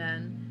wealthy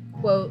men,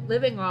 quote,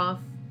 living off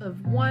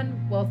of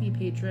one wealthy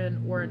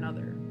patron or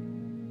another.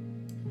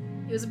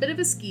 He was a bit of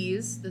a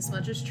skis, this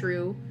much is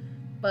true,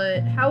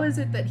 but how is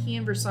it that he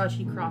and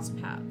Versace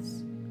crossed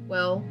paths?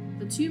 Well,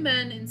 the two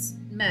men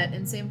met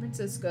in San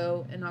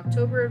Francisco in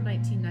October of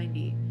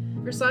 1990.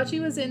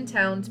 Versace was in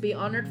town to be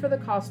honored for the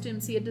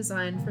costumes he had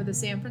designed for the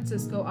San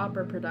Francisco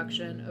opera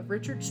production of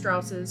Richard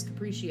Strauss's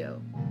Capriccio.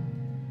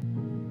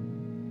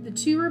 The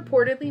two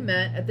reportedly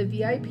met at the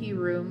VIP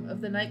room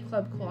of the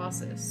nightclub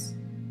Colossus.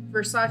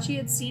 Versace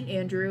had seen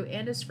Andrew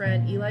and his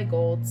friend Eli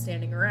Gold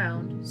standing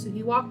around, so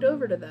he walked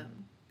over to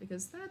them,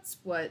 because that's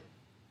what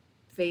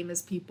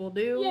famous people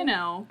do. You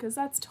know, because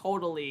that's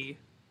totally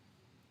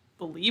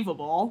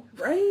believable.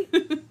 Right?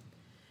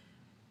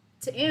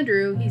 To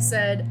Andrew, he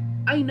said,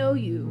 I know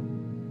you.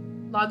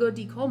 Lago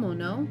di Como,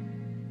 no?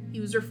 He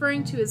was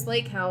referring to his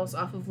lake house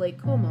off of Lake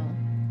Como.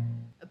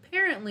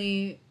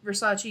 Apparently,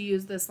 Versace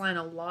used this line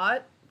a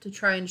lot to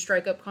try and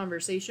strike up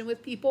conversation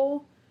with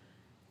people.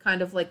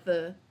 Kind of like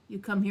the, you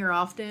come here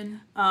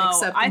often,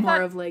 except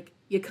more of like,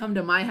 you come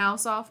to my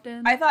house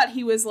often. I thought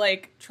he was,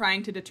 like,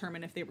 trying to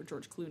determine if they were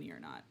George Clooney or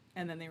not.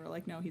 And then they were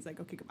like, no, he's like,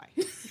 okay, goodbye.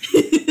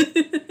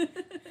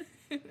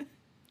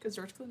 Because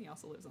George Clooney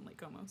also lives on Lake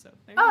Como, so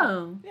there you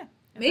go. Yeah.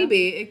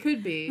 Maybe. It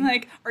could be.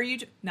 Like, are you...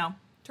 No.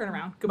 Turn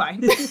around. Goodbye.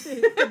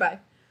 Goodbye.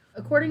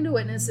 According to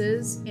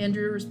witnesses,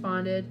 Andrew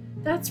responded,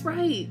 "That's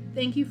right.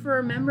 Thank you for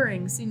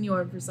remembering,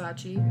 Signor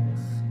Versace."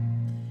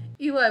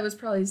 Eli was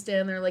probably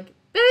standing there like,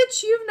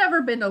 "Bitch, you've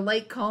never been to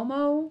Lake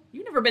Como?"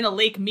 You've never been to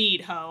Lake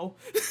Mead, ho.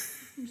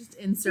 Just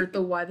insert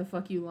the "Why the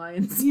fuck you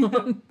lying"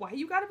 song. Why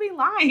you gotta be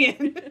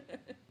lying?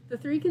 The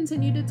three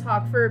continued to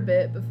talk for a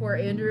bit before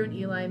Andrew and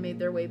Eli made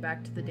their way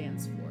back to the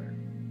dance floor.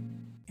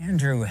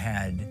 Andrew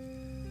had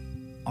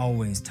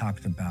always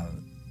talked about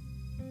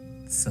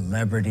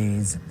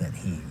celebrities that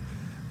he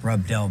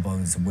rubbed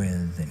elbows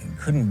with, and he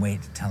couldn't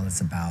wait to tell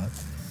us about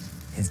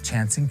his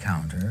chance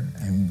encounter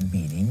and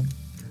meeting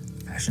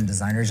fashion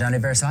designer Gianni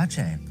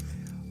Versace.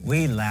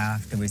 We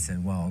laughed and we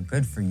said, well,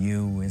 good for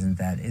you, isn't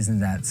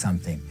that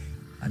something?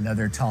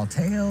 Another tall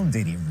tale,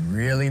 did he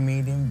really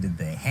meet him? Did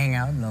they hang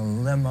out in a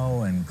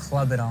limo and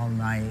club it all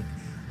night?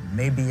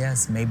 Maybe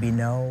yes, maybe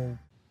no.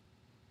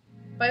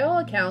 By all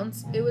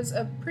accounts, it was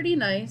a pretty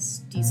nice,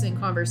 decent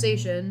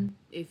conversation,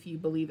 if you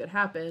believe it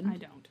happened.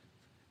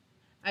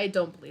 I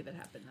don't believe it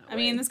happened that way. I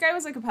mean, this guy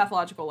was like a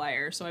pathological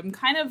liar, so I'm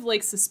kind of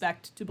like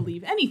suspect to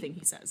believe anything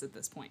he says at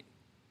this point.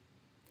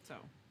 So.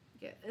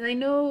 Yeah, and I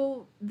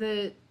know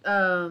that,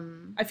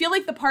 I feel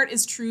like the part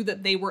is true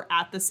that they were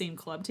at the same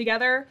club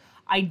together.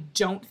 I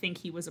don't think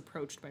he was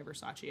approached by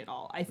Versace at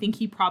all. I think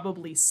he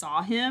probably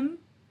saw him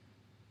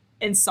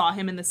in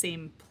the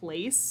same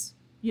place,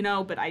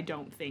 but I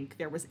don't think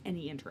there was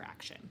any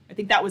interaction. I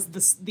think that was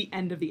the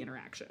end of the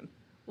interaction.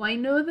 Well, I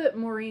know that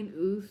Maureen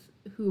Uth,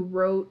 who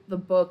wrote the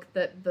book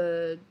that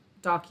the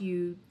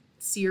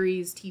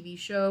docu-series TV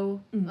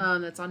show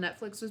that's on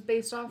Netflix was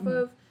based off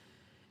of,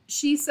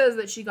 she says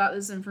that she got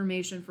this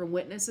information from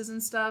witnesses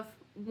and stuff.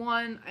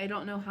 One, I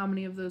don't know how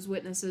many of those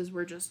witnesses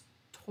were just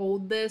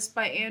told this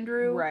by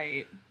Andrew.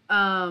 Right.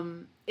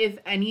 If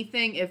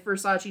anything, if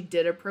Versace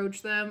did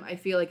approach them, I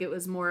feel like it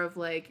was more of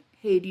like,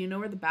 hey, do you know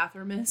where the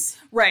bathroom is?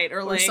 Right.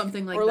 Or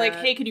something like that. Or like,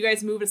 hey, can you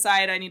guys move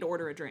aside? I need to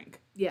order a drink.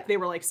 Yeah. They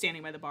were like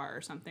standing by the bar or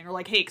something. Or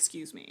like, hey,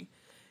 excuse me.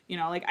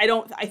 I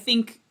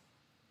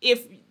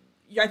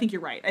think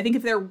you're right. I think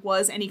if there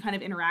was any kind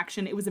of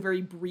interaction, it was a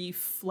very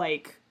brief,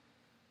 like,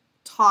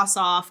 toss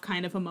off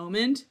kind of a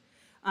moment.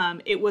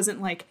 It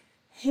wasn't like,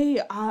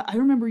 hey, I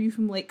remember you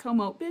from Lake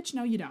Como. Bitch,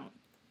 no, you don't.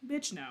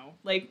 Bitch, no.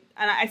 Like,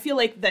 and I feel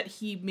like that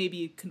he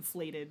maybe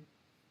conflated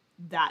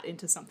that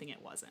into something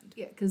it wasn't.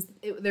 Yeah, because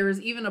there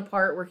was even a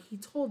part where he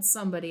told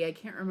somebody, I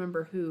can't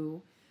remember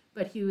who,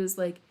 but he was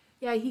like,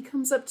 yeah, he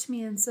comes up to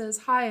me and says,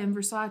 hi, I'm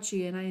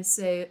Versace. And I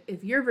say,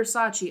 if you're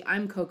Versace,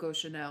 I'm Coco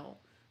Chanel.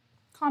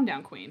 Calm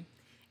down, queen.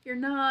 You're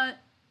not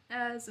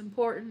as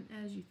important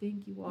as you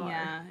think you are.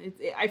 Yeah,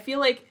 I feel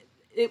like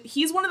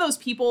he's one of those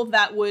people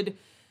that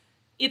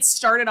it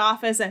started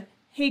off as a,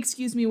 hey,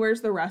 excuse me, where's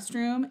the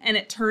restroom? And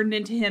it turned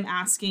into him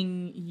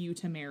asking you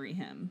to marry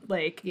him.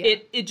 Like, yeah.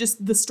 It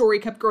just, the story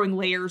kept growing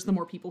layers the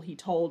more people he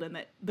told, and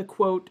that the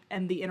quote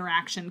and the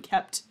interaction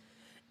kept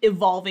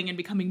evolving and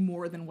becoming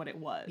more than what it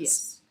was.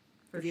 Yes,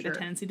 for he sure. had a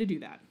tendency to do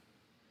that.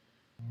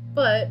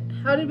 But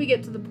how did we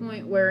get to the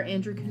point where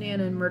Andrew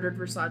Cunanan murdered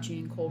Versace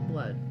in cold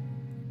blood?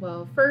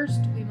 Well,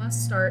 first, we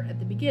must start at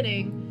the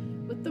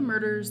beginning with the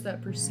murders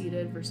that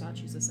preceded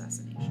Versace's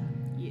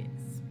assassination. Yes.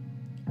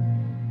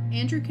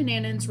 Andrew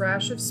Cunanan's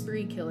rash of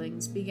spree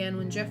killings began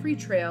when Jeffrey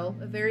Trail,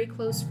 a very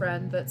close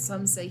friend that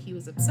some say he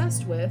was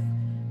obsessed with,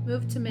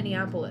 moved to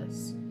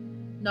Minneapolis.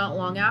 Not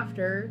long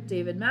after,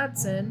 David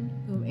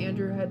Madsen, whom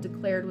Andrew had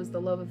declared was the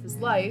love of his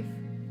life,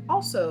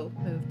 also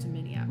moved to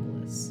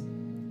Minneapolis.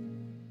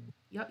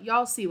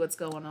 Y'all see what's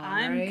going on,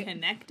 I'm right?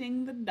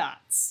 connecting the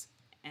dots,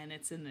 and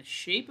it's in the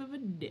shape of a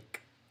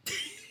dick.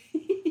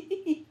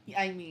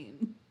 I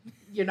mean,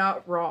 you're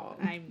not wrong.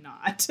 I'm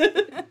not.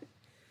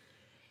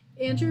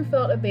 Andrew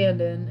felt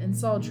abandoned and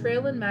saw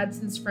Trail and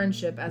Madsen's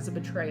friendship as a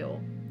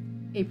betrayal.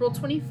 April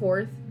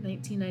 24th,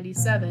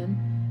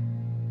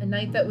 1997, a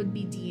night that would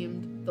be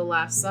deemed the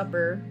Last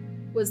Supper,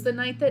 was the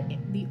night that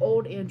the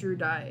old Andrew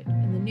died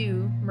and the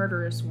new,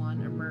 murderous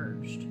one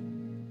emerged.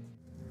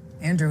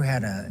 Andrew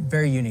had a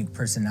very unique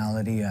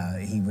personality.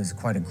 He was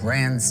quite a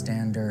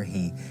grandstander.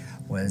 He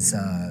was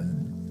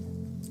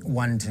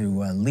one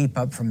to leap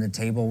up from the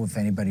table if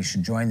anybody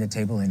should join the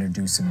table,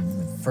 introduce him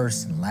with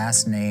first and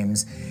last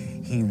names.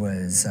 He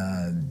was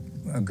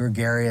a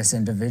gregarious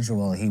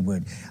individual. He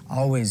would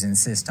always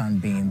insist on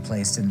being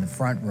placed in the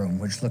front room,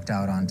 which looked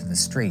out onto the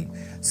street,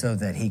 so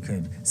that he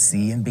could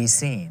see and be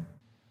seen.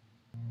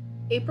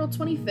 April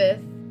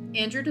 25th,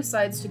 Andrew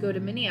decides to go to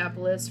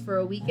Minneapolis for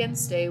a weekend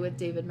stay with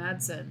David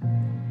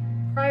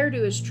Madsen. Prior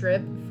to his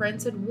trip,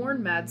 friends had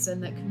warned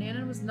Madsen that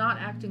Cunanan was not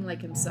acting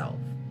like himself.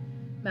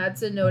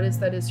 Madsen noticed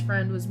that his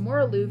friend was more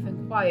aloof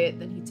and quiet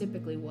than he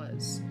typically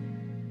was.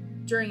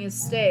 During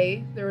his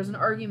stay, there was an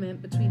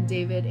argument between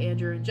David,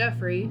 Andrew, and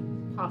Jeffrey,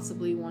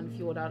 possibly one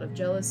fueled out of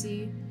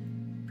jealousy.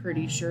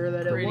 Pretty sure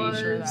that it was. Pretty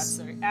sure that's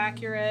very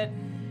accurate.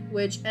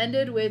 Which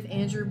ended with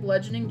Andrew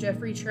bludgeoning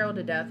Jeffrey Trail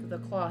to death with a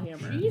claw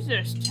hammer.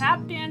 Jesus,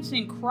 tap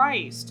dancing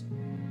Christ.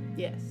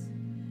 Yes.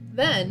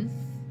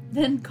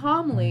 Then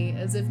calmly,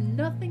 as if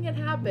nothing had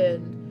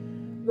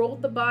happened,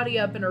 rolled the body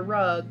up in a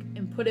rug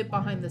and put it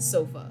behind the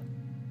sofa.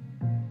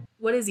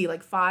 What is he,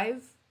 like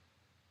 5?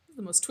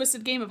 The most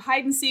twisted game of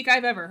hide and seek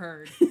I've ever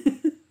heard.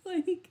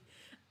 Like,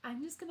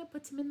 I'm just gonna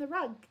put him in the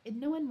rug and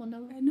no one will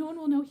know. And no one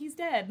will know he's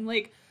dead. And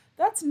like,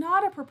 that's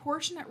not a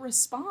proportionate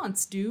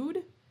response,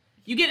 dude.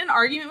 You get in an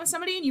argument with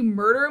somebody and you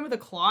murder him with a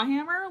claw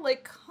hammer?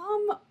 Like,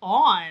 come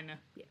on.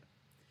 Yeah.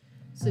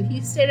 So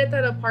he stayed at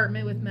that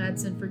apartment with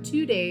Madsen for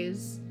 2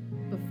 days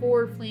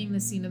before fleeing the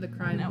scene of the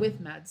crime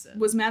with Madsen.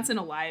 Was Madsen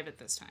alive at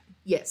this time?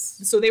 Yes.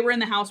 So they were in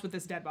the house with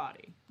this dead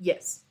body?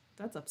 Yes.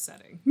 That's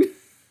upsetting.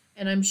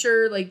 And I'm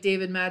sure, like,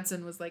 David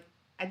Madsen was like,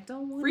 I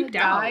don't want to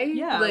die. Out.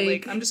 Yeah,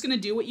 like, I'm just going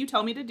to do what you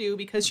tell me to do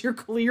because you're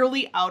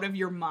clearly out of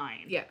your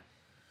mind. Yeah.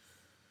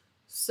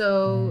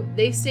 So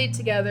they stayed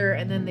together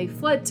and then they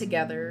fled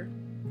together.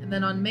 And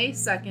then on May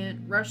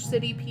 2nd, Rush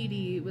City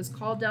PD was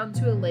called down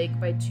to a lake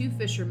by 2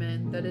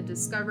 fishermen that had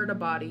discovered a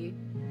body,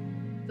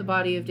 the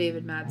body of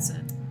David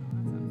Madsen.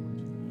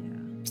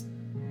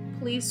 Yeah.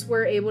 Police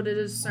were able to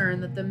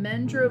discern that the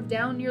men drove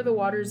down near the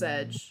water's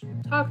edge,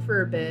 talked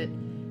for a bit,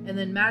 and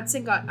then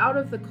Madsen got out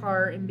of the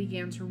car and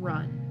began to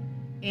run.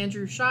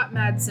 Andrew shot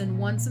Madsen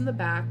once in the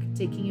back,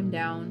 taking him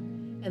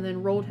down, and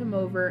then rolled him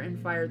over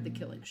and fired the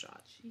killing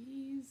shot.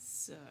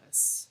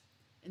 Jesus.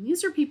 And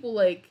these are people,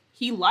 like,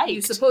 he liked.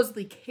 You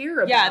supposedly care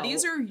about. Yeah,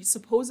 these are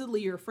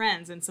supposedly your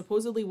friends, and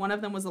supposedly one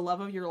of them was the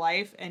love of your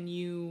life, and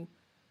you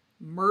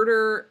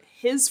murder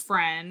his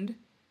friend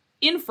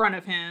in front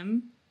of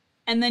him,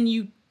 and then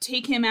you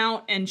take him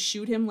out and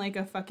shoot him like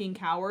a fucking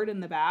coward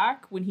in the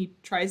back when he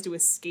tries to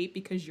escape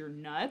because you're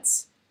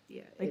nuts.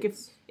 Yeah. Like,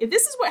 if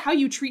this is how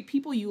you treat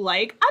people you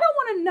like, I don't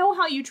want to know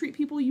how you treat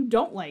people you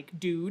don't like,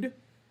 dude.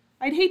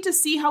 I'd hate to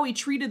see how he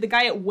treated the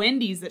guy at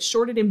Wendy's that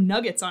shorted him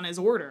nuggets on his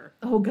order.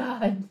 Oh,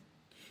 God.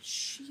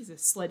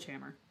 Jesus,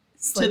 sledgehammer.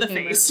 To the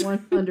face.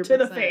 100%. To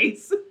the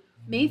face.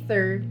 May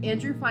 3rd,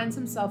 Andrew finds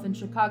himself in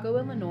Chicago,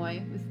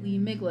 Illinois, with Lee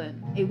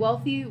Miglin, a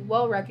wealthy,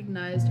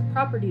 well-recognized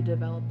property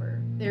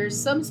developer. There's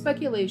some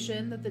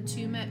speculation that the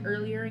two met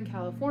earlier in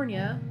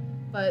California,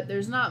 but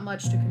there's not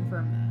much to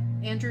confirm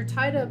that. Andrew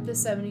tied up the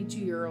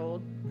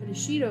 72-year-old, put a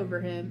sheet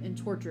over him, and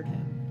tortured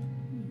him.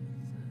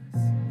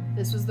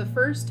 This was the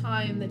first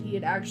time that he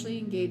had actually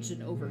engaged in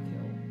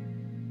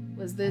overkill.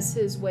 Was this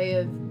his way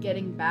of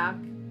getting back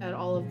at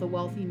all of the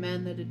wealthy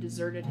men that had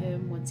deserted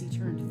him once he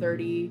turned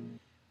 30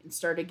 and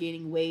started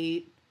gaining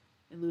weight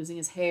and losing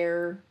his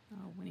hair?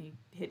 Oh, when he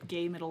hit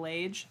gay middle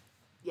age?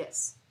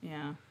 Yes.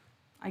 Yeah,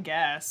 I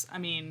guess. I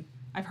mean,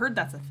 I've heard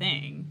that's a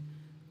thing,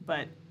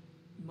 but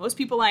most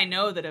people I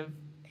know that have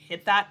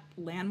hit that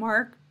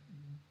landmark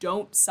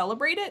don't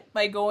celebrate it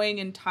by going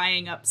and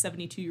tying up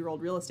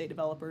 72-year-old real estate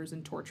developers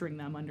and torturing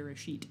them under a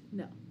sheet.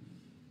 No.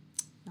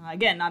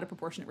 Again, not a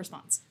proportionate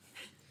response.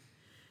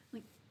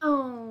 Like,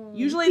 oh,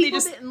 usually people they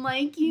just didn't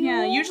like you.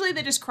 Yeah, usually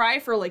they just cry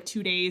for like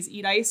 2 days,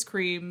 eat ice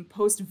cream,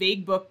 post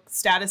vague book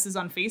statuses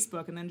on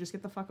Facebook, and then just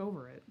get the fuck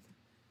over it.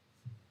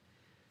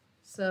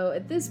 So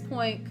at this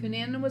point,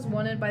 Cunanan was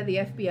wanted by the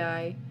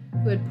FBI,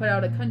 who had put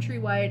out a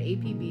countrywide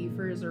APB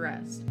for his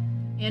arrest.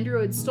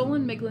 Andrew had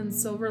stolen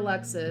Miglin's silver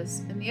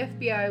Lexus, and the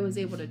FBI was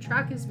able to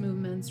track his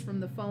movements from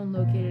the phone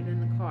located in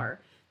the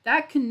car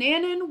that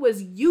Cunanan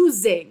was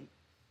using.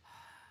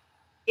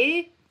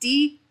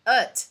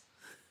 Idiot.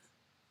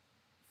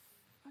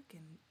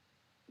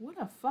 What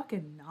a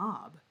fucking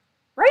knob.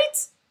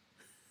 Right?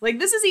 Like,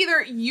 this is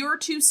either you're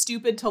too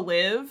stupid to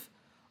live,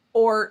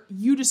 or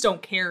you just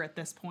don't care at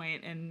this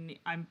point, and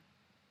I'm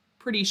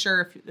pretty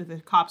sure if the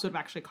cops would have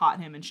actually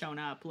caught him and shown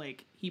up,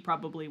 like, he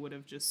probably would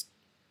have just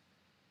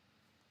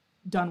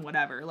done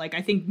whatever. Like,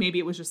 I think maybe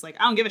it was just like,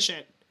 I don't give a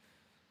shit.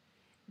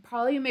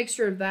 Probably a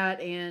mixture of that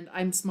and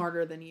I'm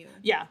smarter than you.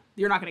 Yeah,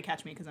 you're not gonna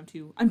catch me because I'm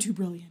too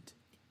brilliant.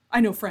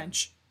 I know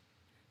French.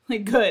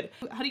 Like, good.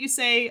 How do you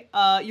say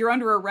you're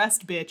under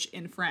arrest, bitch,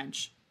 in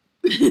French?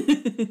 I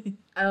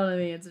don't know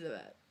the answer to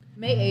that.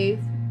 May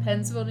 8th,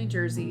 Pennsville, New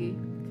Jersey.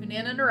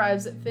 Cunanan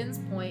arrives at Finn's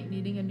Point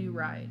needing a new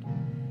ride.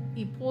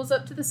 He pulls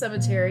up to the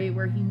cemetery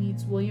where he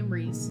meets William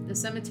Reese, the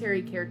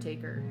cemetery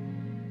caretaker.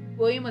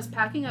 William was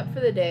packing up for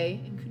the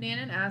day, and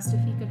Cunanan asked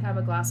if he could have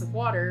a glass of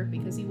water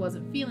because he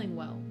wasn't feeling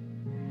well.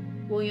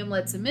 William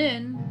lets him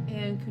in,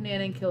 and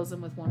Cunanan kills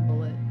him with 1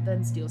 bullet,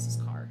 then steals his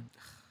car.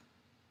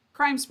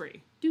 Crime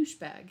spree.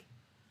 Douchebag.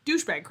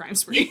 Douchebag crime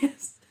spree.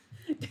 Yes.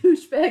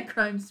 Douchebag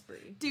crime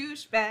spree.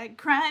 Douchebag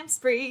crime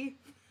spree.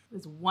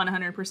 It's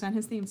 100%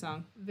 his theme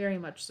song. Very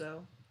much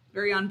so.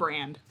 Very on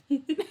brand.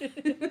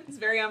 It's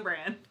very on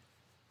brand.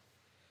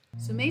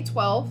 So May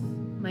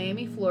 12th,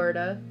 Miami,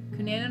 Florida,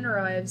 Cunanan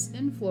arrives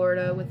in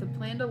Florida with a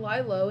plan to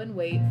lie low and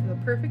wait for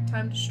the perfect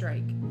time to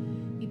strike.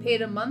 He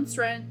paid a month's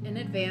rent in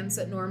advance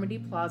at Normandy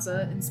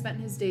Plaza and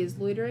spent his days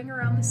loitering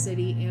around the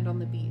city and on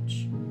the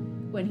beach.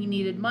 When he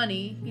needed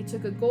money, he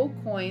took a gold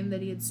coin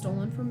that he had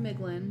stolen from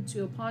Miglin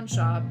to a pawn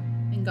shop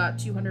and got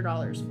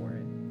 $200 for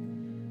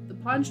it. The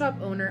pawn shop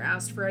owner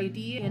asked for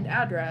ID and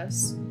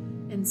address,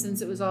 and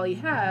since it was all he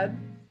had,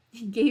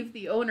 he gave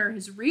the owner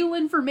his real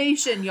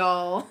information,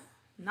 y'all.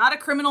 Not a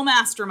criminal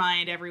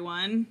mastermind,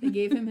 everyone. They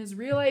gave him his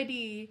real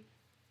ID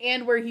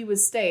and where he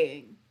was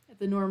staying at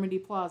the Normandy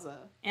Plaza.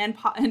 And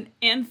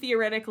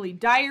theoretically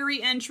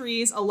diary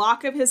entries, a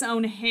lock of his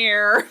own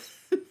hair,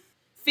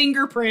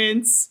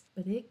 fingerprints.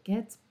 But it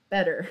gets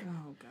better.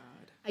 Oh,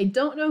 God. I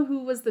don't know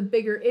who was the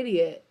bigger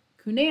idiot,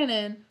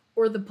 Cunanan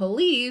or the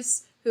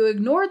police, who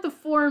ignored the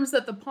forms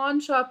that the pawn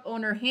shop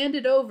owner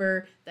handed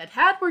over that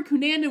had where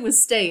Cunanan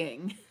was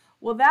staying.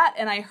 Well, that,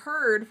 and I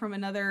heard from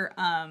another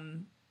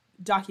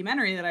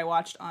documentary that I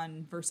watched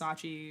on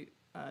Versace's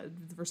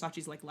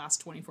like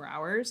last 24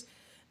 hours,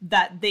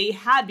 that they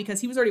had,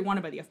 because he was already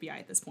wanted by the FBI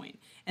at this point,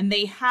 and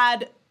they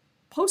had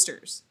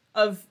posters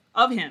of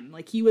him.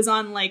 Like, he was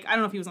on, like, I don't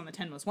know if he was on the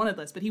 10 most wanted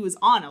list, but he was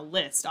on a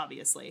list,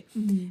 obviously.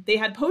 Mm-hmm. They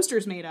had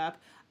posters made up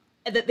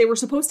that they were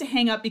supposed to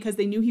hang up because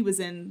they knew he was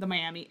in the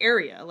Miami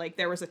area. Like,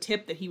 there was a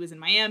tip that he was in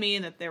Miami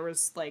and that there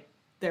was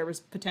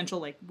potential,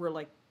 like,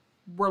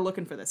 we're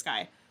looking for this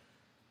guy.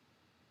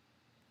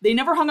 They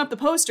never hung up the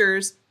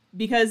posters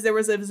because there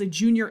was a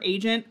junior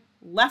agent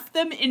left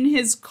them in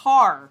his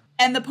car,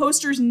 and the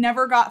posters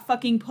never got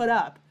fucking put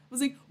up. I was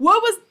like,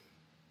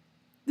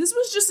 this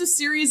was just a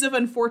series of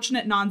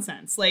unfortunate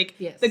nonsense. Like,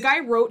 yes. The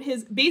guy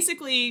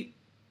basically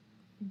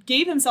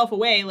gave himself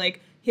away,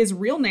 like, his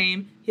real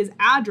name, his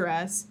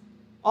address,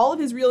 all of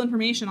his real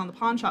information on the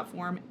pawn shop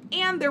form,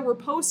 and there were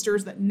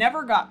posters that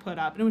never got put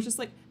up, and it was just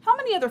like, how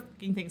many other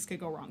fucking things could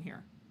go wrong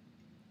here?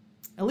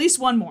 At least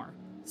one more.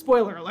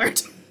 Spoiler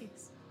alert.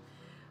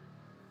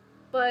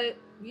 But,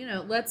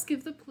 let's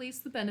give the police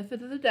the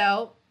benefit of the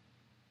doubt.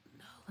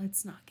 No,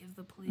 let's not give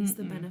the police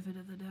the benefit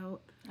of the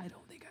doubt. I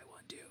don't think I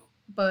want to.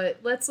 But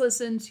let's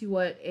listen to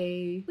what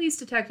a police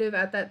detective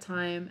at that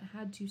time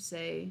had to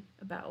say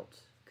about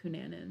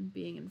Cunanan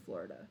being in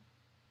Florida.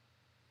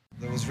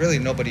 There was really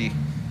nobody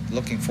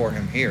looking for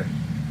him here.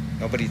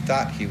 Nobody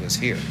thought he was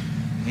here.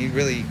 He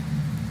really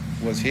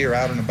was here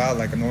out and about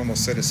like a normal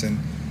citizen,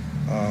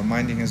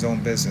 minding his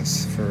own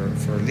business for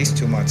at least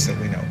 2 months that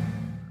we know.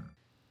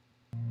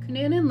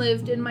 Cunanan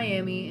lived in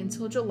Miami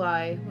until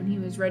July when he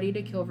was ready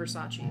to kill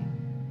Versace.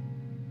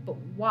 But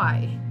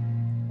why?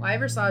 Why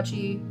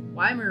Versace?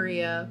 Why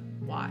Maria?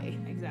 Why?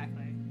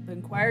 Exactly. The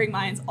inquiring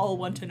minds all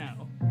want to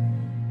know.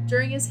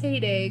 During his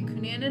heyday,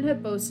 Cunanan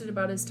had boasted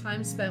about his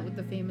time spent with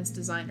the famous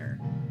designer.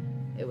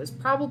 It was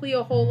probably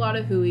a whole lot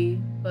of hooey,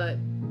 but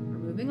we're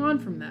moving on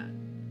from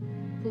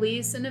that.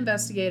 Police and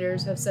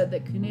investigators have said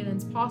that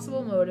Cunanan's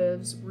possible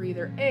motives were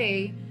either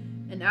A,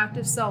 an act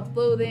of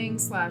self-loathing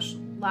 /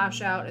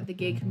 lash out at the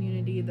gay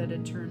community that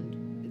had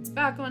turned its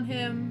back on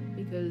him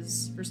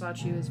because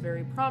Versace was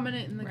very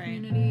prominent in the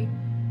community,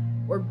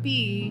 or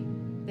B,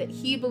 that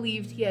he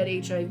believed he had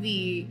HIV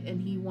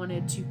and he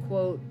wanted to,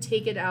 quote,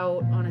 take it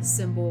out on a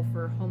symbol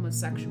for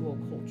homosexual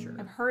culture.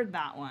 I've heard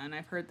that one.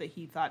 I've heard that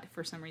he thought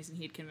for some reason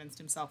he'd convinced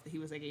himself that he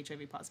was like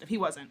HIV positive. He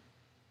wasn't.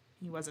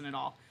 He wasn't at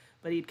all.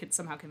 But he'd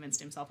somehow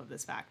convinced himself of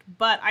this fact.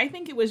 But I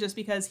think it was just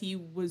because he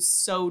was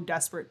so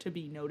desperate to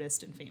be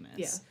noticed and famous.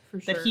 Yeah,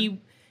 for sure. That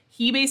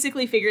he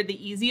basically figured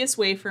the easiest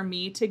way for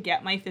me to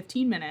get my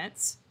 15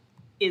 minutes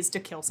is to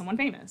kill someone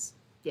famous.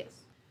 Yes.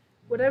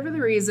 Whatever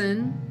the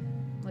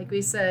reason, like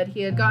we said,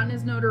 he had gotten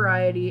his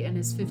notoriety and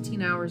his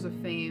 15 hours of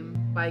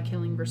fame by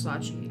killing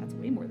Versace. That's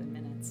way more than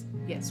minutes.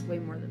 Yes, way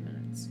more than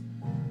minutes.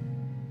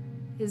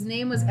 His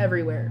name was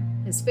everywhere.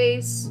 His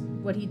face,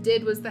 what he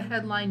did was the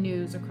headline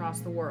news across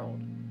the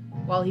world.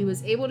 While he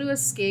was able to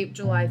escape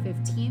July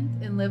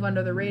 15th and live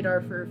under the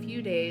radar for a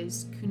few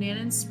days,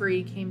 Cunanan's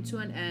spree came to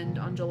an end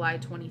on July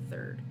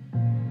 23rd.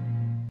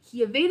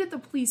 He evaded the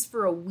police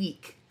for a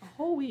week. A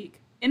whole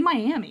week. In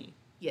Miami.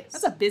 Yes.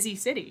 That's a busy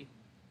city.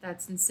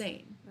 That's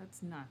insane.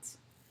 That's nuts.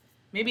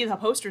 Maybe the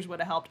posters would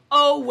have helped.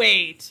 Oh,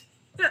 wait.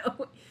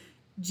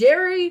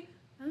 Jerry,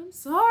 I'm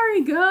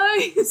sorry,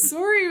 guys.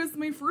 Sorry, it was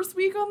my first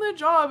week on the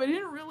job.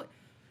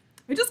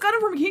 I just got him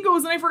from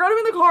Kinko's and I forgot him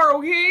in the car,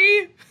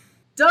 okay?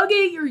 Doug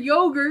ate your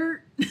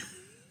yogurt.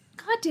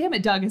 God damn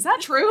it, Doug. Is that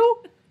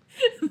true?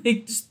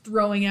 Like, just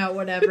throwing out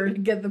whatever to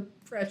get the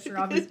pressure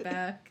off his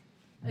back.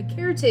 A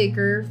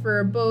caretaker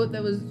for a boat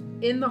that was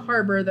in the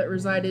harbor that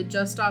resided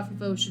just off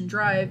of Ocean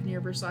Drive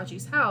near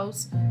Versace's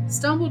house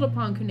stumbled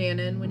upon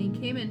Cunanan when he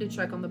came in to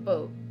check on the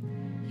boat.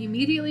 He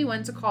immediately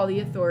went to call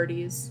the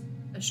authorities.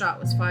 A shot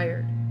was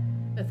fired.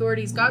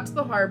 Authorities got to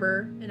the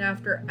harbor, and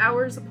after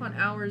hours upon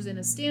hours in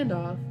a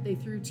standoff, they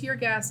threw tear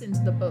gas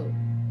into the boat.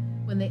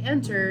 When they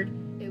entered,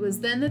 it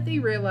was then that they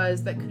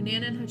realized that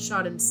Cunanan had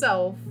shot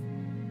himself,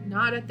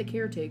 not at the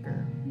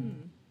caretaker.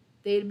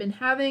 They had been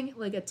having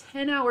like a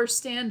 10-hour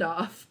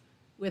standoff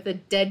with a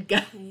dead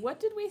guy. What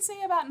did we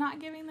say about not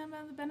giving them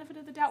the benefit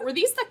of the doubt? Were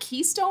these the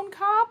Keystone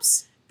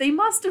cops? They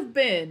must have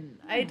been.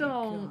 I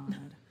don't.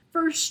 God.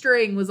 First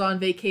string was on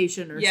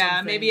vacation or something.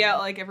 Yeah, maybe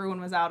like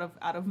everyone was out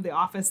of the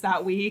office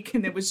that week,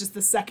 and it was just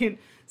the second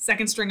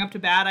string up to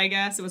bat. I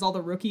guess it was all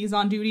the rookies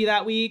on duty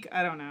that week.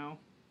 I don't know.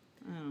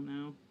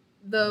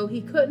 Though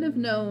he couldn't have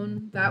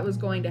known that was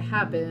going to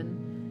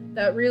happen,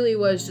 that really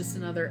was just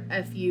another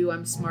F you,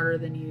 I'm smarter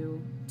than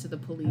you to the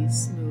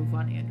police move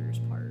on Andrew's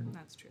part.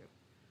 That's true.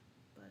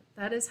 But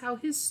that is how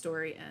his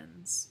story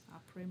ends.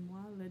 Après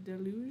moi, la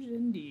deluge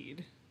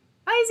indeed.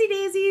 Bye-sy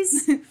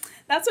daisies.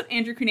 That's what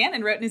Andrew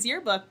Cunanan wrote in his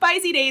yearbook.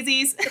 Bye-sy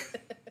daisies.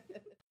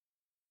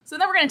 So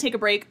then we're going to take a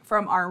break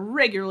from our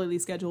regularly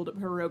scheduled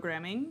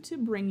programming to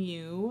bring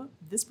you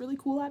this really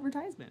cool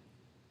advertisement.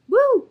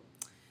 Woo!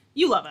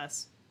 You love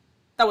us.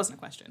 That wasn't a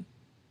question.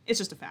 It's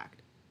just a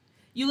fact.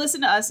 You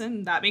listen to us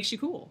and that makes you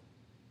cool.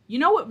 You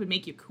know what would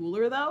make you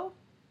cooler, though?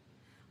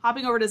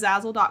 Hopping over to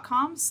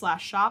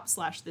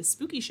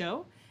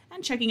Zazzle.com/shop/thisspooky-show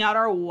and checking out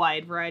our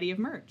wide variety of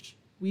merch.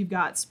 We've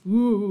got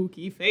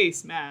spooky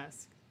face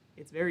masks.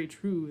 It's very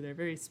true. They're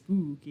very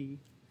spooky.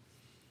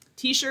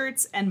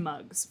 T-shirts and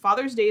mugs.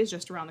 Father's Day is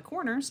just around the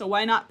corner, so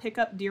why not pick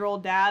up dear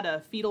old dad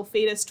a Fetal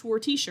Fetus Tour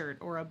t-shirt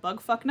or a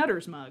Bugfuck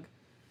Nutters mug?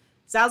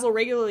 Zazzle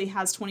regularly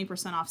has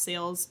 20% off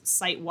sales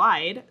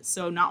site-wide,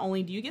 so not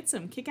only do you get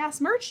some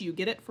kick-ass merch, you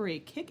get it for a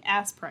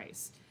kick-ass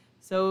price.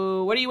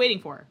 So what are you waiting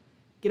for?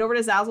 Get over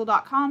to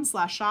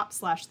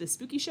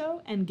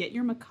Zazzle.com/shop/thisspooky-show and get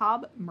your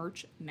macabre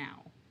merch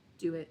now.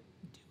 Do it.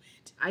 Do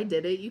it. I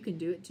did it. You can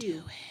do it, too. Do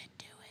it.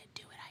 I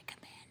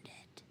command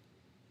it.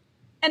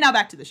 And now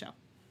back to the show.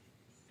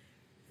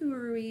 Who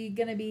are we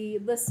going to be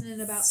listening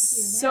about here now?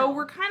 So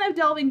we're kind of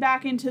delving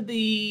back into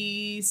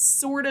the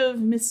sort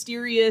of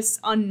mysterious,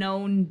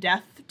 unknown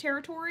death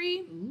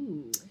territory.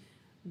 Ooh.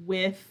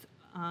 With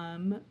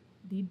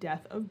the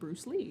death of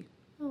Bruce Lee.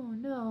 Oh,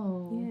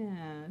 no.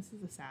 Yeah, this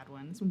is a sad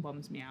one. This one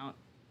bums me out.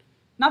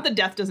 Not that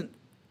death doesn't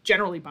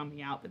generally bum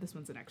me out, but this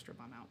one's an extra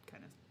bum out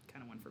kind of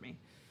one for me.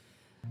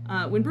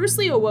 When Bruce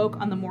Lee awoke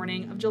on the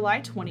morning of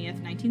July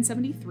 20th,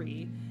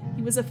 1973,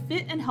 he was a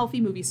fit and healthy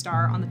movie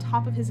star on the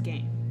top of his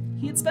game.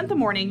 He had spent the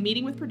morning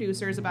meeting with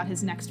producers about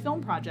his next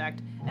film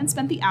project and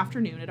spent the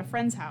afternoon at a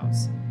friend's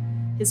house.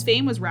 His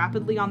fame was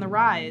rapidly on the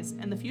rise,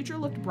 and the future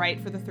looked bright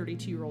for the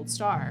 32-year-old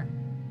star.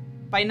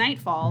 By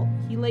nightfall,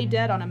 he lay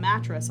dead on a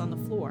mattress on the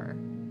floor,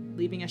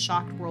 leaving a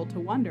shocked world to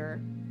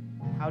wonder,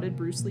 how did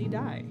Bruce Lee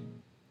die?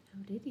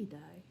 How did he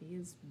die? He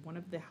is one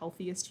of the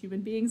healthiest human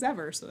beings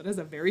ever, so that is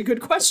a very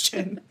good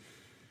question.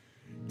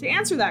 To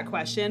answer that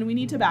question, we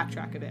need to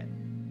backtrack a bit.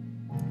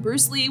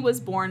 Bruce Lee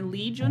was born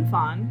Lee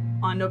Junfan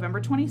on November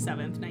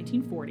 27th,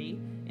 1940,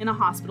 in a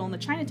hospital in the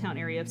Chinatown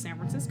area of San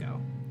Francisco.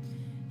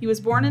 He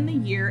was born in the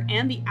year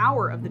and the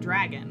hour of the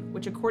dragon,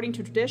 which according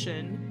to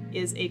tradition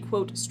is a,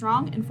 quote,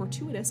 strong and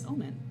fortuitous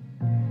omen.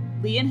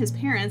 Lee and his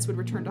parents would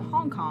return to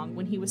Hong Kong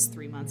when he was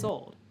 3 months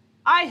old.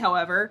 I,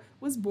 however,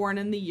 was born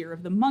in the year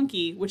of the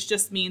monkey, which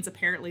just means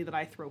apparently that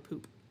I throw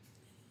poop.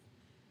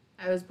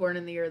 I was born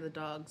in the year of the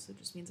dog, so it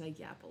just means I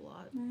yap a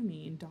lot. I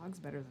mean, dog's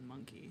better than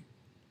monkey.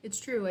 It's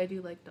true, I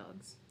do like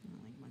dogs. I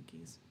don't like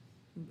monkeys.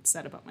 I'm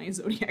upset about my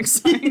zodiac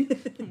sign.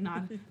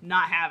 I'm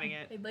not having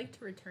it. I'd like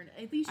to return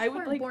it. At least I you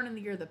would weren't born in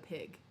the year of the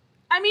pig.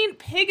 I mean,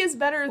 pig is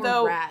better, Or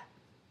though. rat.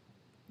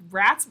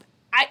 Rats,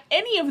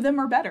 any of them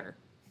are better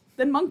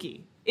than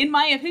monkey, in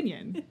my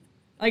opinion.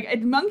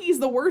 Like, monkey's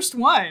the worst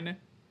one.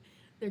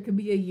 There could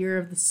be a year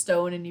of the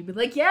stone and you'd be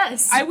like,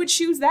 yes! I would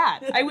choose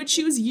that. I would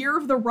choose year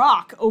of the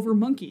rock over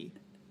monkey.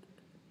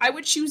 I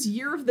would choose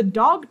year of the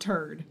dog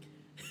turd.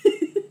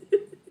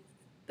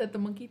 That the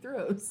monkey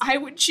throws. I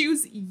would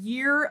choose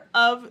year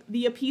of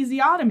the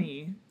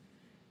episiotomy.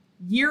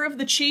 Year of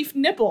the chafed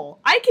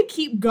nipple. I could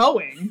keep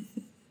going.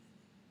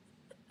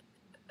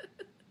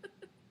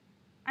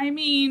 I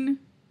mean,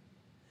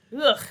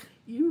 ugh.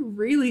 You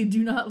really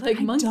do not like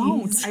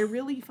monkeys. I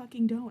really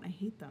fucking don't. I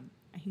hate them.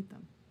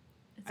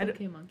 It's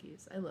okay,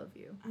 monkeys. I love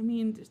you. I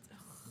mean, just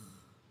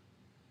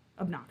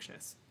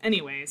obnoxious.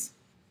 Anyways,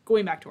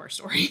 going back to our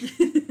story.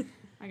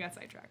 I got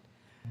sidetracked.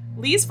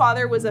 Lee's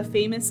father was a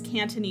famous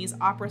Cantonese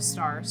opera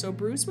star, so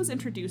Bruce was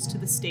introduced to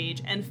the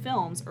stage and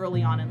films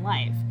early on in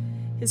life.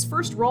 His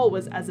first role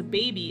was as a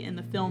baby in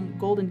the film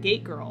Golden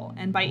Gate Girl,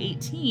 and by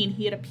 18,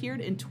 he had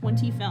appeared in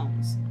 20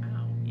 films.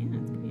 Wow. Yeah,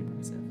 it's pretty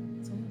impressive.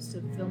 It's almost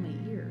a film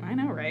a year. I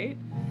know, right?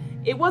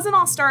 It wasn't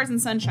all stars and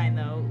sunshine,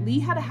 though. Lee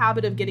had a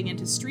habit of getting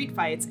into street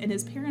fights, and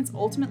his parents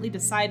ultimately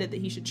decided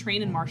that he should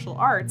train in martial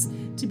arts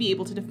to be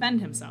able to defend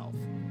himself.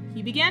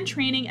 He began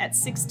training at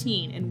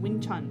 16 in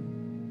Wing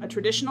Chun, a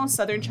traditional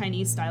southern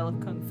Chinese style of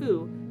kung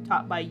fu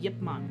taught by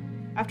Yip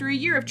Man. After a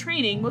year of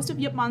training, most of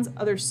Yip Man's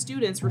other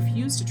students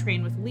refused to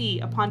train with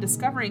Lee upon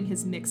discovering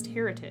his mixed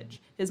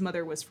heritage. His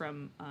mother was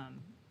from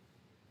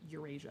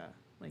Eurasia.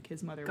 Like,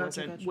 his mother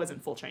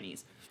wasn't full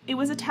Chinese. It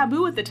was a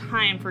taboo at the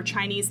time for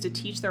Chinese to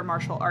teach their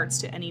martial arts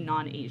to any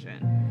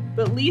non-Asian.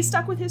 But Lee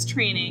stuck with his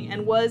training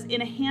and was,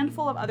 in a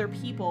handful of other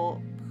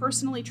people,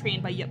 personally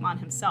trained by Yip Man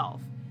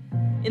himself.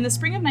 In the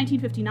spring of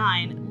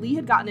 1959, Lee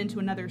had gotten into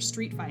another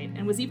street fight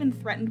and was even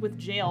threatened with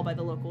jail by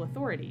the local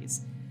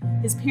authorities.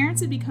 His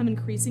parents had become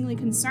increasingly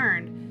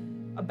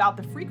concerned about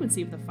the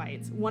frequency of the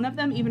fights, one of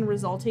them even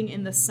resulting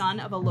in the son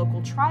of a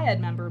local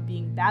triad member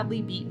being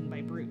badly beaten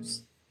by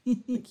Bruce.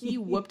 Like, he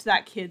whooped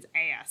that kid's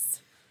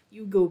ass.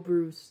 You go,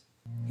 Bruce.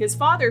 His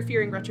father,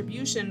 fearing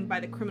retribution by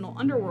the criminal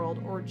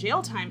underworld or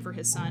jail time for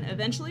his son,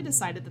 eventually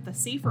decided that the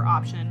safer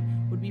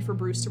option would be for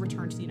Bruce to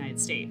return to the United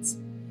States.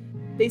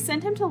 They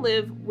sent him to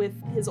live with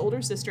his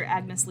older sister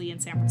Agnes Lee in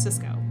San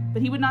Francisco,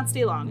 but he would not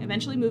stay long,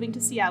 eventually moving to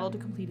Seattle to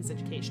complete his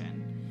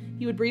education.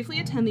 He would briefly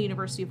attend the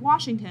University of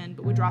Washington,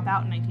 but would drop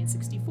out in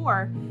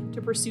 1964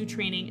 to pursue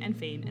training and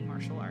fame in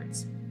martial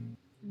arts.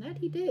 And that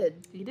he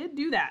did. He did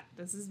do that.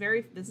 This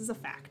is a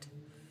fact.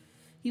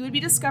 He would be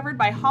discovered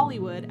by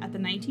Hollywood at the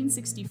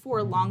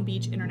 1964 Long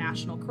Beach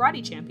International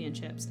Karate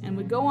Championships and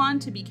would go on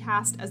to be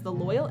cast as the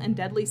loyal and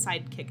deadly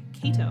sidekick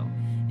Kato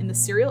in the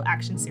serial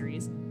action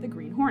series The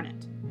Green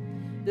Hornet.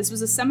 This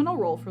was a seminal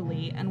role for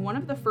Lee and one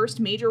of the first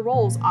major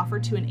roles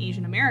offered to an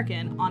Asian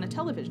American on a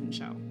television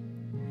show.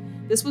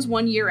 This was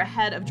 1 year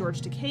ahead of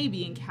George Takei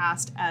being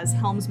cast as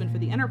helmsman for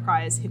the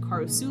Enterprise,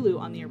 Hikaru Sulu,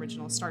 on the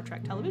original Star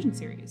Trek television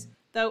series.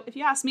 Though, if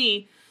you ask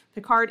me,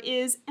 Picard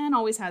is, and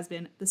always has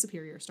been, the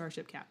superior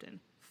starship captain.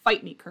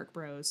 Fight me, Kirk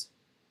bros.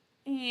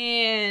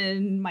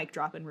 And mic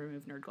drop and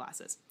remove nerd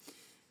glasses.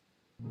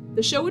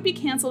 The show would be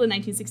canceled in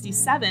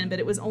 1967, but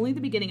it was only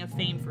the beginning of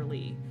fame for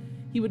Lee.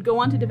 He would go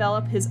on to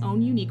develop his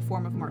own unique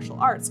form of martial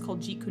arts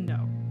called Jeet Kune Do.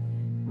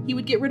 He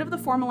would get rid of the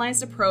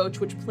formalized approach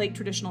which plagued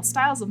traditional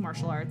styles of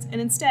martial arts and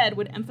instead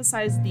would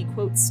emphasize the,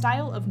 quote,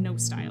 style of no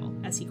style,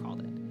 as he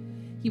called it.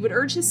 He would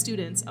urge his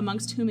students,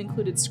 amongst whom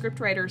included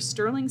scriptwriter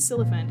Sterling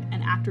Siliphant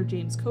and actor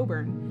James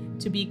Coburn,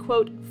 to be,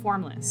 quote,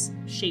 formless,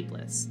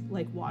 shapeless,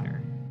 like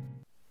water.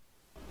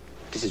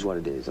 This is what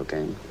it is,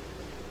 okay?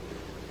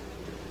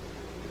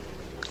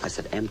 I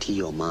said empty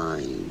your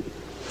mind.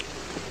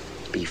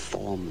 Be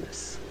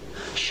formless,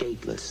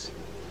 shapeless,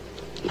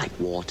 like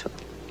water.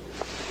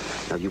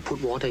 Now you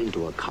put water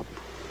into a cup,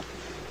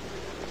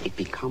 it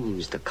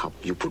becomes the cup.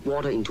 You put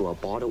water into a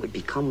bottle, it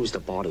becomes the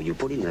bottle. You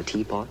put it in a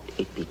teapot,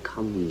 it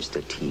becomes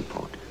the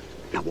teapot.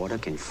 Now water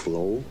can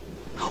flow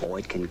or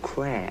it can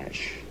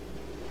crash.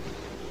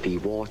 Be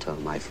water,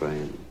 my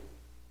friend.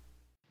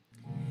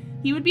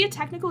 He would be a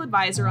technical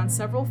advisor on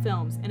several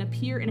films and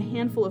appear in a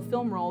handful of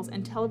film roles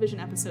and television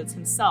episodes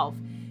himself,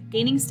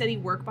 gaining steady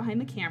work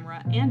behind the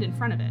camera and in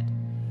front of it.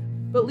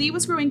 But Lee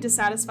was growing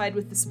dissatisfied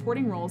with the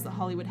supporting roles that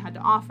Hollywood had to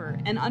offer,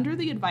 and under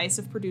the advice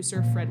of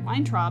producer Fred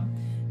Weintraub,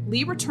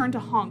 Lee returned to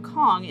Hong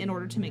Kong in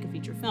order to make a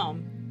feature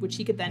film, which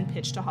he could then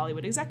pitch to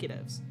Hollywood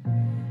executives.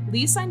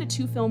 Lee signed a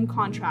 2-film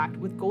contract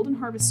with Golden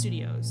Harvest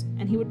Studios,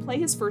 and he would play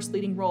his first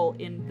leading role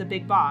in The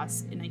Big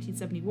Boss in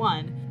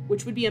 1971,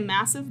 which would be a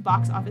massive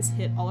box office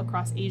hit all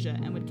across Asia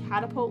and would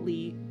catapult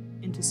Lee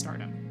into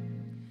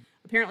stardom.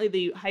 Apparently,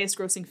 the highest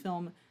grossing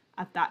film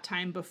at that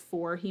time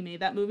before he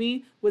made that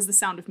movie was The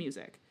Sound of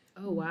Music.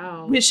 Oh,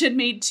 wow. Which had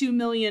made $2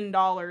 million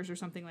or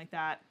something like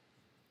that.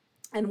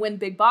 And when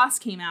Big Boss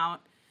came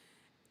out,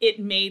 it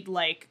made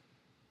like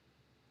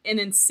an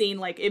insane,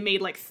 like it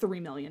made like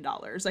 $3 million,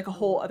 like a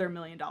whole other $1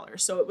 million.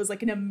 So it was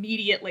like an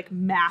immediate, like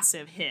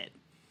massive hit.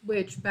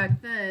 Which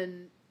back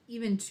then,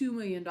 even $2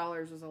 million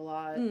was a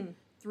lot.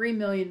 $3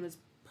 million was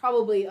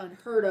probably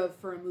unheard of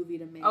for a movie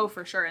to make. Oh,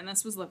 for sure. And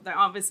this was,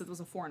 obviously, it was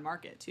a foreign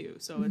market too.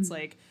 So it's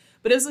like,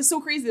 but it was like so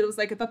crazy that it was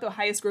like, I thought the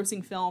highest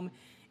grossing film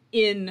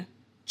in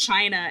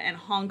China and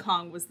Hong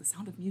Kong was The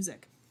Sound of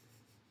Music.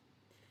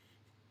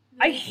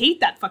 I hate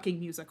that fucking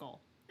musical.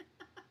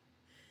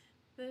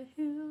 The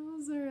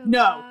hills are alive.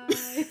 No.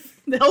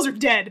 The hills are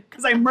dead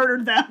because I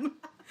murdered them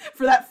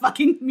for that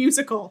fucking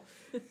musical.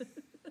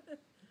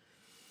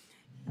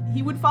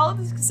 He would follow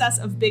the success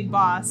of Big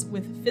Boss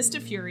with Fist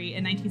of Fury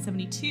in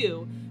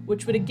 1972,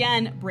 which would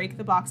again break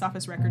the box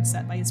office record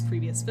set by his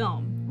previous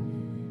film.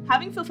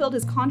 Having fulfilled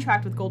his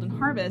contract with Golden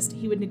Harvest,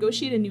 he would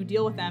negotiate a new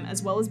deal with them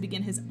as well as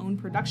begin his own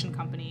production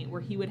company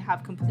where he would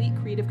have complete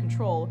creative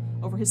control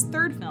over his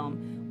third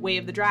film, Way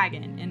of the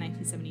Dragon, in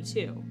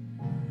 1972.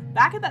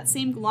 Back at that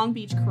same Long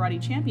Beach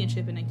Karate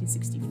Championship in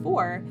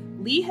 1964,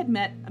 Lee had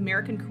met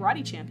American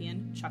karate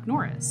champion Chuck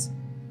Norris.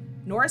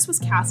 Norris was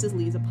cast as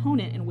Lee's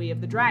opponent in Way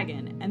of the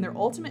Dragon, and their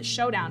ultimate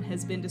showdown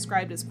has been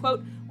described as,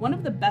 quote, one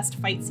of the best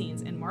fight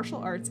scenes in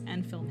martial arts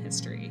and film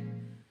history.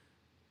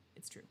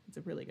 It's true. It's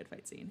a really good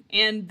fight scene.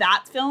 And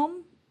that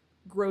film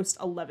grossed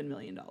 $11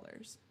 million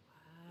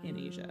in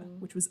Asia,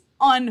 which was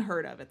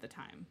unheard of at the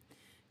time.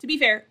 To be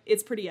fair,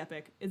 it's pretty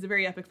epic. It's a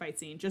very epic fight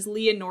scene. Just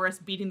Lee and Norris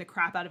beating the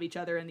crap out of each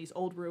other in these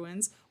old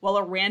ruins, while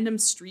a random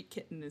street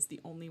kitten is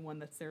the only one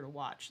that's there to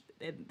watch.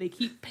 They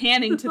keep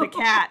panning to the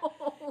cat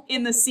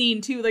in the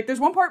scene, too. Like, there's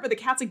one part where the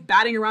cat's, like,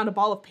 batting around a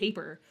ball of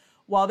paper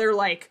while they're,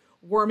 like,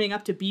 warming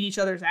up to beat each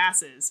other's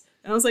asses.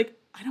 And I was like,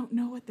 I don't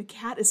know what the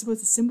cat is supposed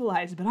to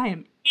symbolize, but I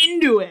am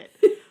into it.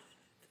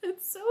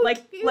 It's so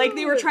cute. Like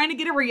they were trying to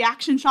get a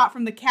reaction shot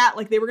from the cat.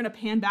 Like they were going to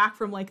pan back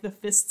from like the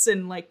fists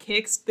and like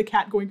kicks. The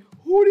cat going,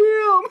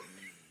 oh damn.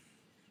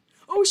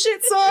 Oh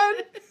shit, son.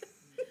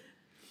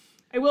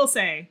 I will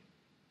say,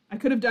 I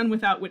could have done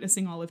without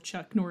witnessing all of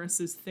Chuck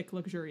Norris's thick,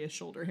 luxurious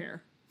shoulder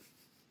hair.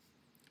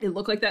 It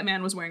looked like that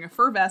man was wearing a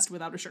fur vest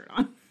without a shirt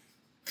on.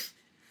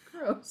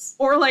 Gross.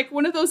 Or like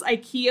one of those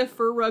IKEA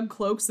fur rug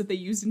cloaks that they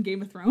used in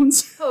Game of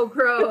Thrones. Oh,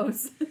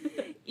 gross.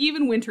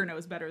 Even Winter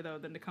knows better, though,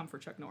 than to come for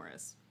Chuck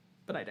Norris.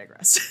 But I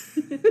digress.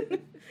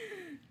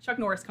 Chuck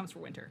Norris comes for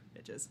Winter,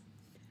 bitches.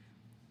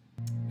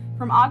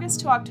 From August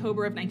to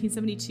October of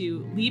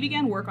 1972, Lee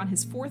began work on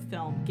his fourth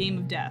film, Game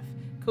of Death,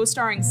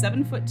 co-starring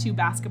 7'2"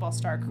 basketball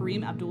star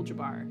Kareem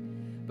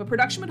Abdul-Jabbar. But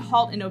production would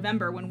halt in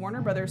November when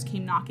Warner Brothers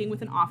came knocking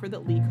with an offer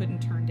that Lee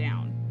couldn't turn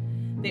down.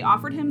 They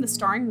offered him the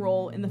starring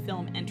role in the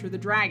film Enter the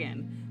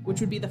Dragon, which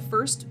would be the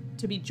first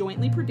to be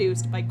jointly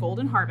produced by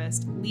Golden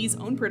Harvest, Lee's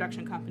own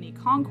production company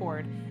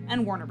Concord,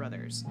 and Warner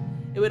Brothers.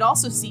 It would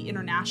also see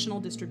international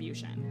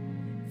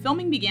distribution.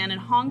 Filming began in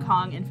Hong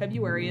Kong in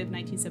February of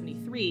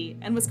 1973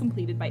 and was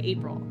completed by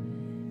April.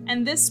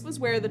 And this was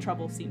where the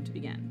trouble seemed to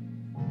begin.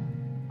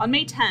 On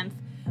May 10th,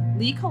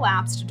 Lee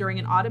collapsed during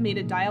an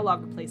automated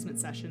dialogue replacement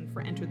session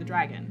for Enter the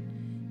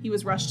Dragon. He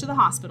was rushed to the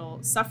hospital,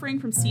 suffering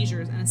from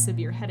seizures and a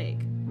severe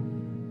headache.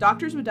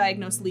 Doctors would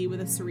diagnose Lee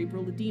with a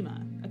cerebral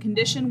edema, a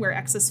condition where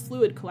excess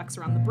fluid collects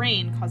around the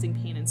brain, causing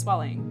pain and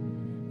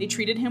swelling. They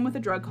treated him with a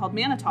drug called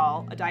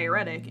mannitol, a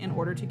diuretic, in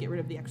order to get rid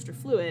of the extra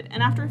fluid,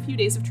 and after a few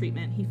days of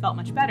treatment, he felt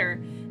much better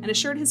and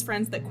assured his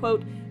friends that,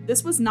 quote,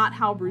 "this was not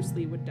how Bruce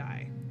Lee would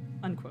die,"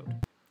 unquote.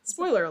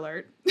 Spoiler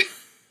alert.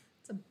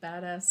 It's a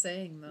badass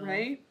saying, though.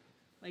 Right?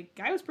 Like,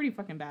 guy was pretty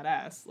fucking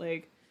badass.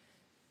 Like,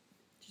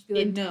 Just be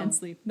like,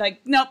 intensely.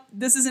 Like, nope,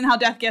 this isn't how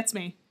death gets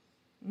me.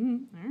 All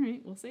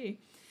right, we'll see.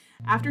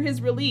 After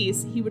his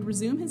release, he would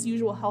resume his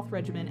usual health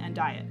regimen and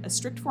diet, a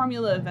strict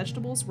formula of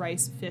vegetables,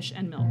 rice, fish,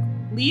 and milk.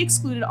 Lee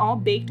excluded all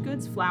baked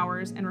goods,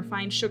 flours, and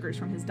refined sugars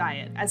from his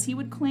diet, as he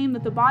would claim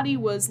that the body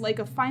was like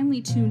a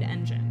finely tuned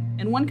engine,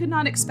 and one could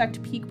not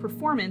expect peak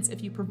performance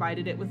if you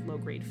provided it with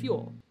low-grade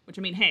fuel. Which,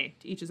 I mean, hey,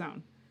 to each his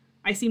own.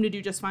 I seem to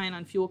do just fine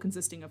on fuel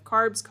consisting of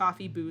carbs,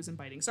 coffee, booze, and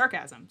biting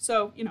sarcasm.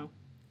 So,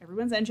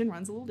 everyone's engine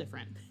runs a little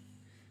different.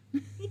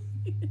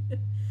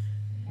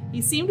 He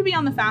seemed to be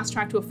on the fast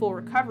track to a full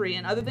recovery,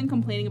 and other than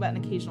complaining about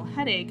an occasional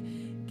headache,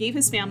 gave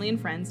his family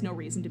and friends no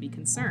reason to be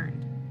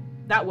concerned.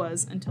 That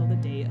was until the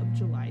day of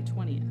July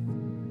 20th.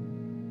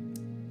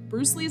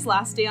 Bruce Lee's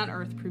last day on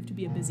Earth proved to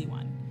be a busy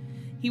one.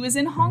 He was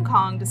in Hong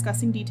Kong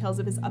discussing details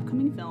of his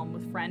upcoming film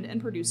with friend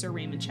and producer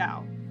Raymond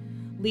Chow.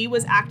 Lee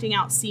was acting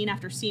out scene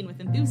after scene with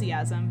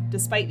enthusiasm,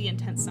 despite the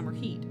intense summer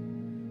heat.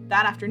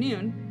 That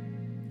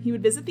afternoon, he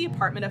would visit the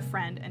apartment of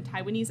friend and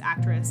Taiwanese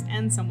actress,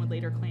 and some would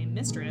later claim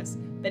mistress,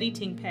 Betty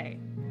Ting Pei.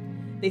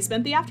 They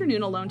spent the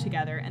afternoon alone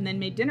together and then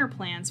made dinner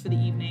plans for the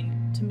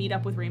evening to meet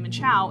up with Raymond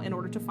Chow in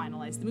order to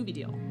finalize the movie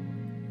deal.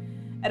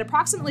 At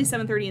approximately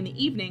 7:30 in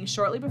the evening,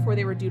 shortly before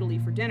they were due to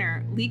leave for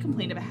dinner, Lee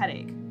complained of a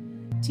headache.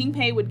 Ting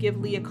Pei would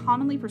give Lee a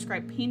commonly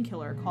prescribed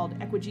painkiller called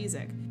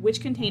Equagesic, which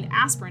contained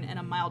aspirin and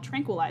a mild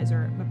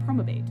tranquilizer,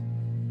 mepromobate.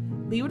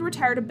 Lee would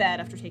retire to bed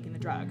after taking the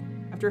drug.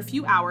 After a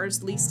few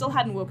hours, Lee still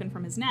hadn't woken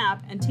from his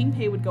nap, and Ting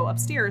Pei would go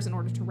upstairs in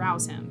order to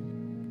rouse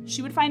him.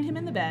 She would find him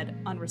in the bed,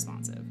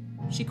 unresponsive.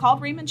 She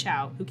called Raymond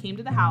Chow, who came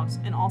to the house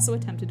and also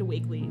attempted to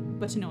wake Lee,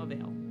 but to no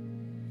avail.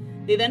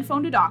 They then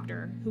phoned a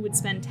doctor, who would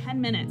spend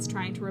 10 minutes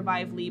trying to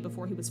revive Lee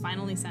before he was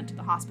finally sent to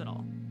the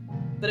hospital.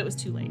 But it was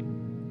too late.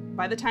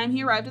 By the time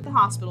he arrived at the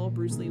hospital,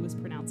 Bruce Lee was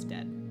pronounced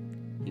dead.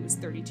 He was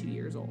 32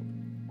 years old.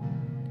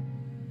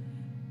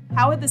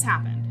 How had this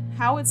happened?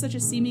 How had such a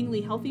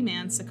seemingly healthy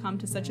man succumb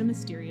to such a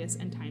mysterious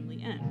and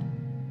timely end?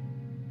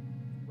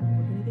 Well,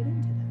 we're going to get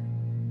into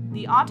that.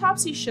 The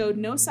autopsy showed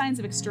no signs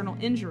of external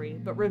injury,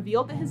 but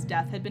revealed that his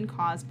death had been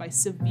caused by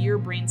severe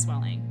brain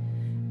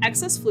swelling.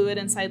 Excess fluid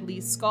inside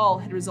Lee's skull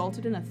had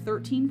resulted in a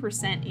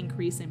 13%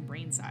 increase in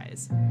brain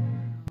size.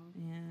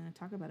 Yeah,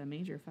 talk about a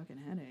major fucking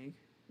headache.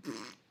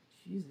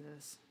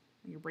 Jesus.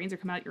 Your brains are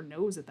coming out your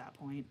nose at that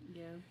point.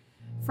 Yeah.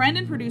 Friend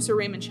and producer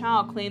Raymond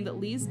Chow claimed that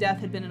Lee's death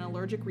had been an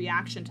allergic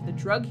reaction to the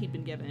drug he'd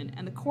been given,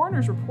 and the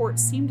coroner's report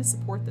seemed to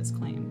support this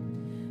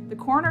claim. The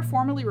coroner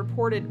formally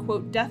reported,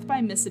 quote, death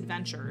by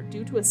misadventure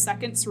due to a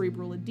second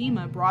cerebral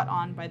edema brought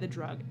on by the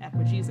drug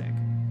Equagesic,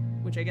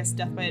 which I guess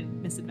death by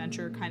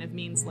misadventure kind of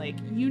means, like,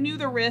 you knew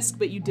the risk,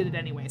 but you did it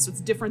anyway. So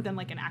it's different than,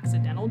 like, an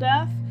accidental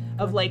death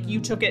of, like, you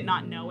took it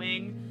not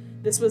knowing.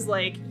 This was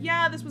like,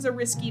 yeah, this was a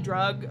risky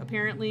drug,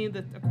 apparently,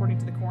 that according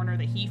to the coroner,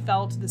 that he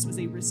felt this was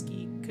a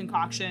risky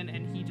concoction,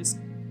 and he just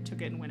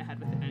took it and went ahead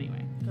with it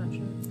anyway. Gotcha.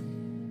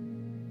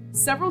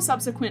 Several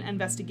subsequent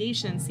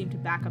investigations seemed to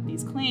back up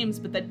these claims,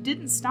 but that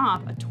didn't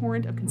stop a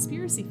torrent of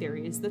conspiracy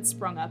theories that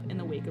sprung up in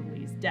the wake of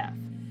Lee's death.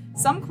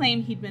 Some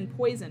claim he'd been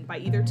poisoned by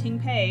either Ting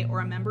Pei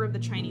or a member of the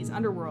Chinese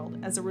underworld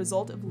as a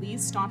result of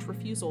Lee's staunch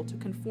refusal to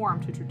conform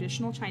to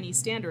traditional Chinese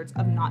standards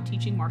of not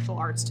teaching martial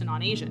arts to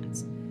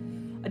non-Asians.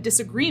 A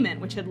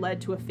disagreement which had led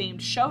to a famed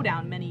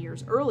showdown many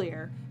years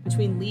earlier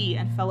between Lee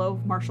and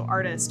fellow martial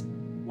artist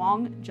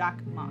Wong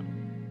Jack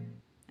Man.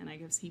 And I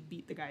guess he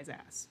beat the guy's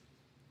ass.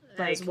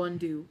 As one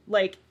do.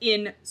 Like,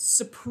 in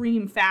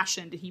supreme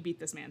fashion did he beat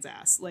this man's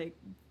ass. Like,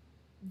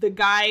 the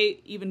guy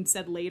even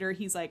said later,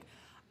 he's like,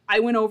 I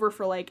went over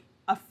for, like,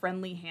 a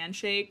friendly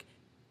handshake,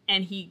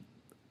 and he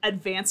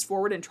advanced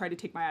forward and tried to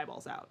take my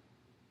eyeballs out.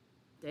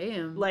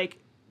 Damn. Like,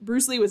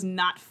 Bruce Lee was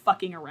not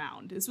fucking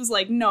around. This was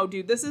like, no,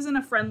 dude, this isn't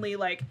a friendly,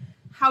 like,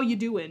 how you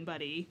doing,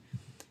 buddy?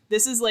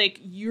 This is like,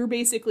 you're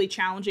basically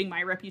challenging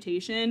my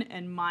reputation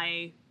and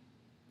my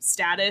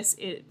status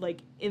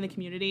in the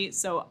community,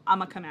 so I'm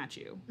gonna come at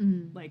you.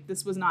 Mm-hmm. Like,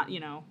 this was not,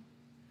 this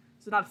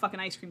was not a fucking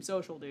ice cream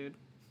social, dude.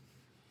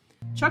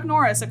 Chuck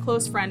Norris, a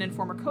close friend and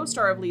former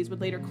co-star of Lee's,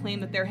 would later claim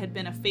that there had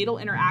been a fatal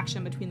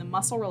interaction between the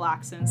muscle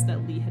relaxants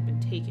that Lee had been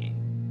taking.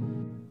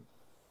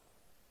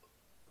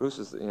 Bruce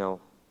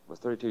was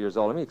 32 years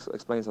old. Let me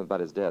explain something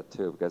about his death,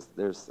 too, because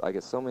there's, I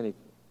guess, so many,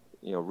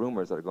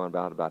 rumors that are going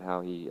about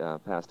how he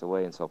passed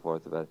away and so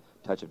forth, about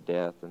touch of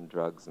death and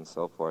drugs and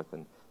so forth.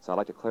 And so I'd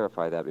like to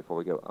clarify that before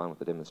we go on with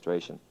the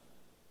demonstration.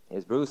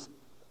 Is Bruce,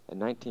 in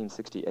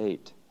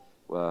 1968,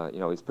 he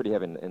was pretty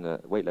heavy in the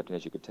weightlifting,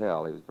 as you could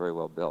tell. He was very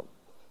well built.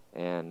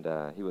 And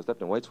he was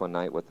lifting weights one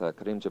night with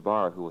Kareem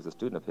Jabbar, who was a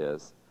student of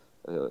his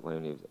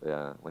when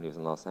he was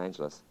in Los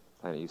Angeles,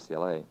 playing at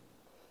UCLA.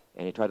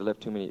 And he tried to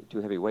lift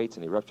too heavy weights,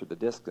 and he ruptured the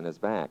disc in his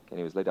back, and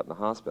he was laid up in the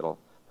hospital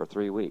for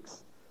 3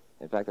 weeks.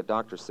 In fact, the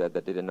doctor said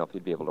that they didn't know if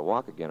he'd be able to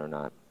walk again or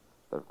not.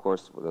 But of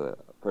course, with a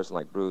person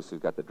like Bruce, who's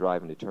got the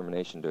drive and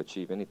determination to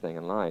achieve anything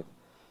in life,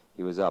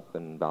 he was up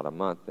in about a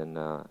month,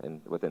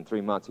 and within 3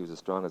 months, he was as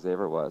strong as he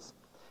ever was.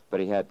 But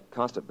he had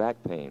constant back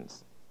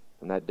pains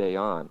from that day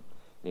on, and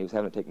he was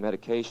having to take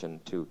medication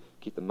to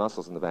keep the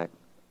muscles in the back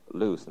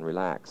loose and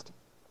relaxed.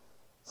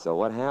 So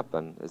what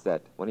happened is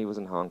that when he was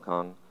in Hong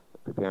Kong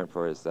preparing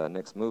for his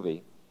next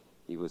movie,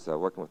 he was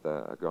working with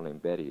a girl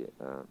named Betty,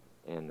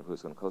 and who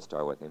was going to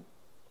co-star with him,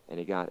 and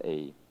he got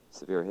a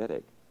severe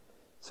headache.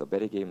 So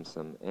Betty gave him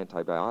some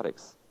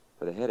antibiotics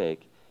for the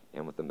headache,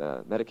 and with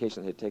the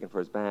medication he had taken for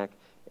his back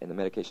and the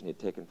medication he had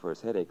taken for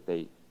his headache,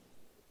 they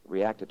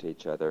reacted to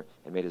each other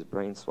and made his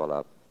brain swell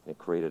up, and it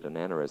created an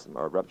aneurysm,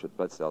 or ruptured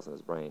blood cells in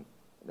his brain,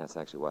 and that's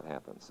actually what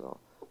happened. So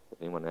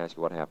if anyone asks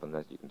you what happened,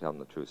 you can tell them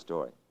the true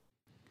story.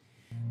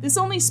 This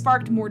only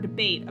sparked more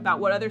debate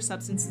about what other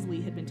substances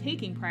Lee had been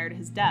taking prior to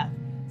his death.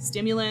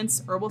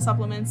 Stimulants, herbal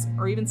supplements,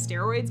 or even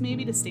steroids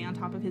maybe to stay on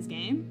top of his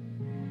game?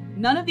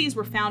 None of these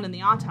were found in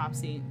the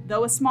autopsy,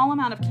 though a small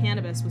amount of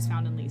cannabis was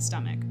found in Lee's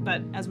stomach.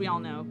 But as we all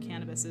know,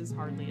 cannabis is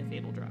hardly a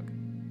fatal drug.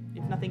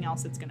 If nothing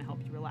else, it's going to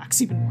help you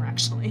relax even more,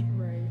 actually.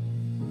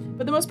 Right.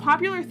 But the most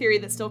popular theory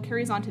that still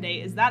carries on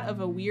today is that of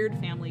a weird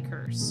family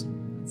curse.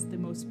 It's the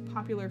most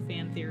popular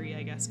fan theory,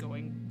 I guess,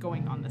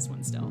 going on this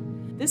one still.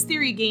 This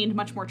theory gained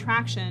much more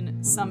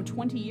traction some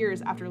 20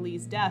 years after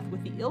Lee's death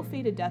with the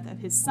ill-fated death of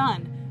his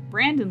son,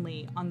 Brandon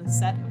Lee, on the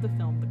set of the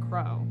film The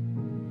Crow.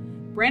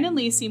 Brandon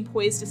Lee seemed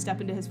poised to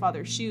step into his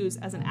father's shoes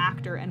as an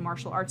actor and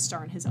martial arts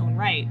star in his own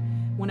right,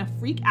 when a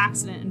freak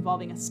accident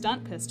involving a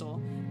stunt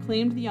pistol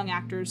claimed the young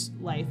actor's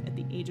life at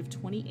the age of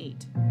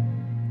 28.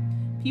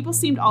 People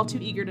seemed all too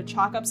eager to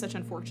chalk up such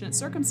unfortunate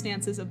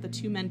circumstances of the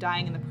two men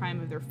dying in the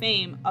prime of their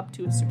fame up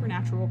to a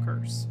supernatural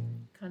curse.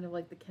 Kind of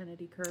like the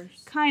Kennedy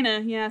curse.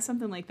 Kinda, yeah,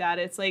 something like that.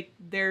 It's like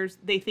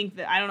they think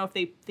that, I don't know if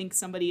they think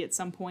somebody at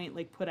some point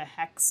like put a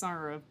hex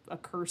or a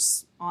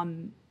curse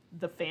on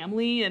the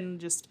family, and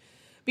just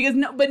because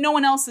no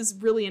one else has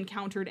really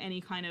encountered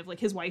any kind of, like,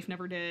 his wife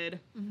never did.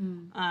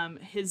 Mm-hmm.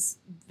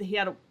 He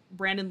had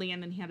Brandon Lee,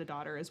 and then he had a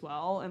daughter as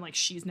well, and like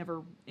she's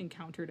never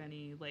encountered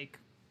any like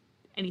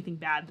anything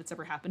bad that's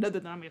ever happened, other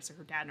than obviously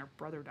her dad and her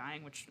brother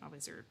dying, which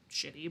obviously are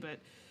shitty, but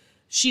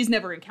she's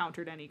never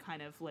encountered any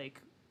kind of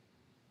like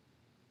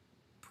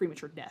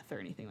premature death or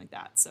anything like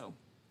that. So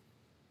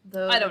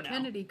I don't know. The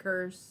Kennedy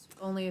curse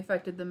only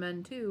affected the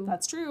men too.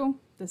 That's true.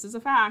 This is a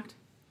fact.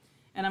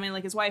 And I mean,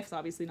 like, his wife's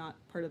obviously not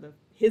part of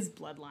his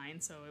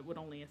bloodline, so it would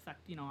only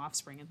affect,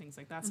 offspring and things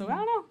like that. So I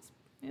don't know.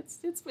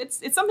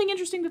 It's something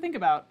interesting to think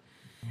about.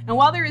 And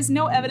while there is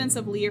no evidence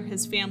of Lee or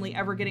his family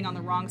ever getting on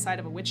the wrong side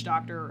of a witch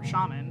doctor or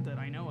shaman that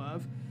I know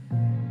of,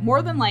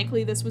 more than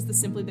likely this was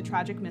simply the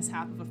tragic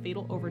mishap of a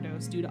fatal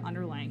overdose due to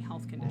underlying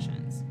health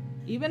conditions.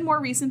 Even more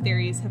recent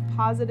theories have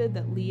posited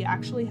that Lee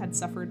actually had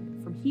suffered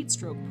from heat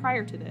stroke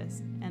prior to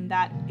this, and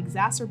that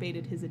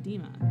exacerbated his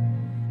edema.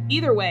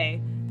 Either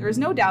way, there is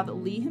no doubt that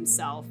Lee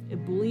himself,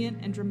 ebullient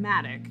and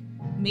dramatic,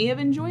 may have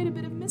enjoyed a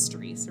bit of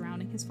mystery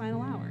surrounding his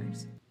final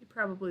hours. He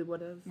probably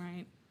would have.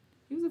 Right.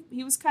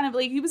 He was kind of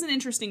like, he was an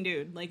interesting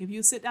dude. Like, if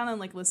you sit down and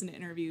like listen to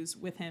interviews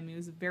with him, he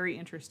was a very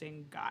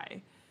interesting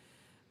guy.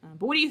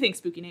 But what do you think,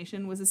 Spooky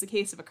Nation? Was this a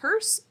case of a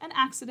curse, an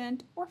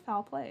accident, or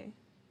foul play?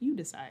 You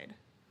decide.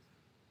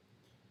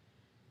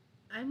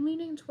 I'm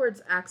leaning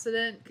towards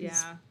accident,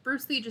 because Yeah.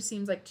 Bruce Lee just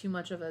seems like too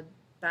much of a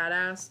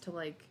badass to,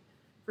 like,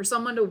 for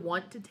someone to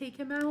want to take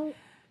him out.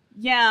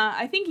 Yeah,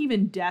 I think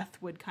even Death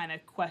would kind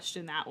of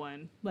question that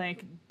one.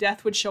 Like,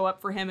 Death would show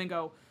up for him and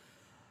go,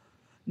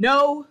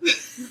 no.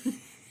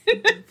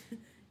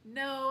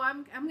 No,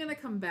 I'm gonna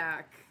come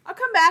back. I'll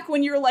come back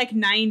when you're like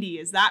 90.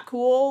 Is that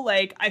cool?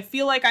 Like, I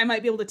feel like I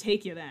might be able to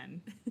take you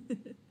then.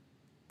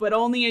 But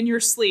only in your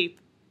sleep.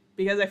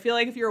 Because I feel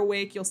like if you're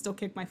awake, you'll still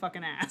kick my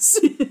fucking ass.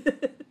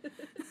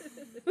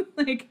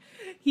 Like,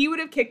 he would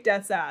have kicked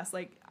Death's ass.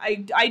 Like,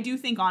 I do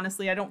think,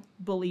 honestly, I don't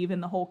believe in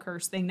the whole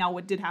curse thing. Now,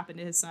 what did happen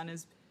to his son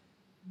is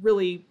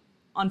really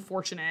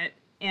unfortunate.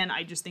 And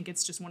I just think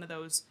it's just one of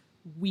those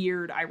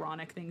weird,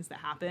 ironic things that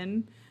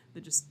happen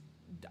that just,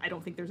 I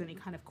don't think there's any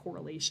kind of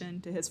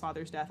correlation to his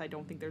father's death. I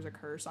don't think there's a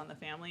curse on the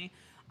family.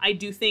 I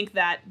do think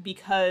that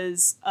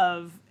because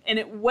of, and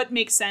what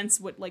makes sense,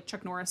 what like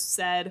Chuck Norris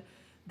said,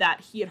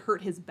 that he had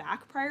hurt his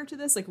back prior to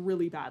this, like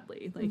really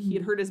badly. Like he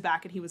had hurt his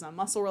back and he was on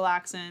muscle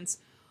relaxants.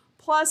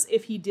 Plus,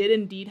 if he did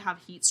indeed have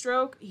heat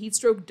stroke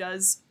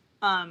does,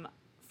 from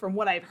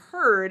what I've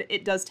heard,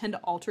 it does tend to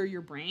alter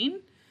your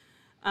brain,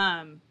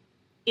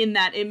 in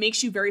that it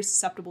makes you very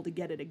susceptible to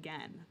get it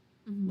again.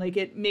 Like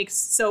it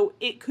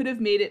could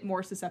have made it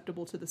more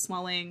susceptible to the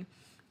swelling,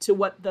 to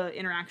what the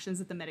interactions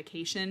with the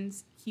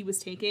medications he was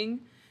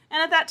taking.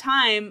 And at that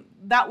time,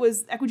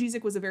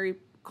 Equagesic was a very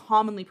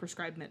commonly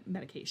prescribed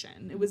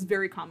medication. It was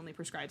very commonly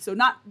prescribed. So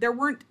there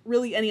weren't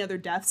really any other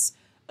deaths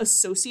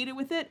associated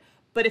with it.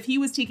 But if he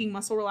was taking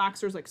muscle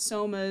relaxers like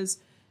somas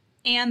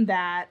and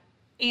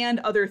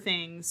other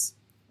things,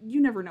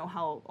 you never know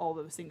how all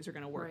those things are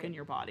going to work in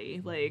your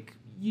body. Like,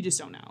 you just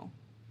don't know.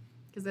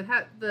 Because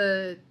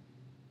the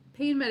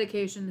pain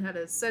medication had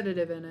a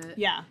sedative in it.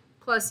 Yeah.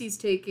 Plus he's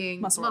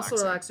taking muscle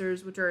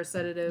relaxers, which are a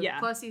sedative. Yeah.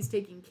 Plus he's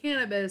taking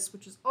cannabis,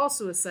 which is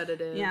also a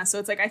sedative. Yeah, so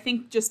it's like, I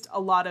think just a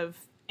lot of,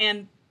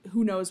 and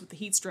who knows with the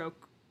heat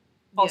stroke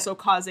also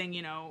causing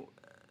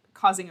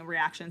a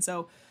reaction.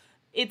 So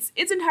it's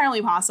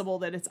entirely possible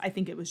that I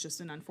think it was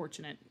just an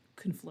unfortunate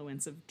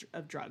confluence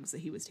of drugs that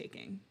he was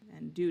taking.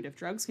 And dude, if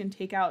drugs can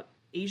take out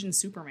Asian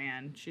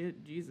Superman,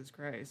 shit, Jesus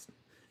Christ.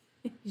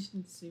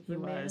 Asian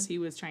Superman. He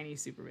was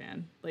Chinese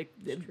Superman. Like,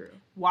 true.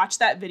 Watch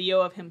that video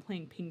of him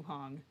playing ping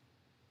pong.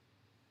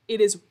 It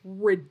is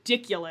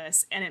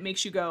ridiculous, and it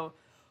makes you go,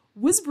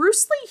 was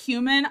Bruce Lee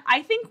human?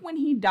 I think when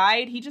he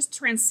died, he just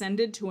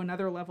transcended to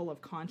another level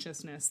of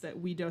consciousness that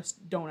we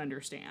just don't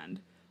understand.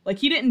 Like,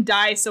 he didn't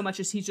die so much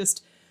as he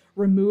just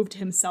removed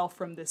himself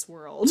from this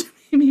world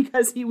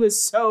because he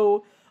was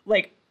so,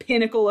 like,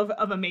 pinnacle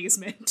of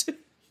amazement.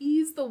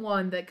 He's the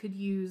one that could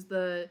use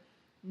the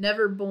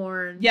never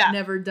born,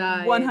 never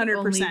died, 100%.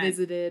 only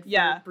visited for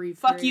a brief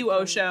Fuck you,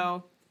 period.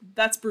 Osho.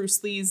 That's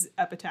Bruce Lee's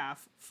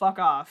epitaph. Fuck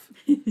off.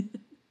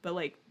 But,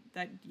 like,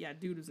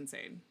 dude was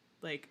insane.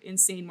 Like,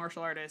 insane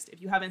martial artist.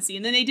 If you haven't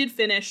seen, then they did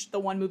finish the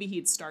one movie he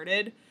had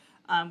started,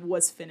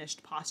 was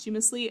finished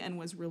posthumously and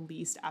was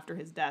released after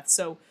his death.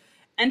 So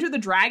Enter the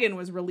Dragon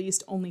was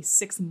released only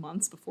 6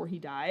 months before he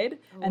died.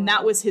 And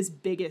that was his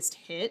biggest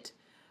hit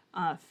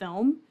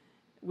film,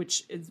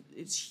 which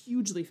is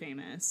hugely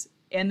famous.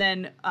 And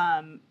then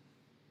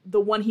the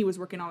one he was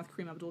working on with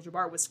Kareem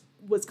Abdul-Jabbar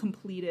was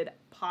completed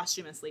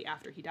posthumously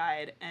after he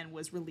died and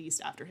was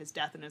released after his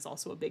death and is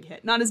also a big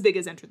hit. Not as big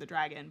as Enter the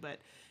Dragon, but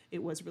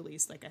it was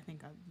released, like, I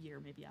think a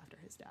year maybe after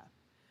his death.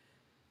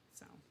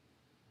 So.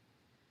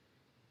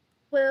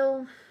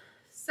 Well,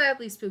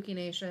 sadly, Spooky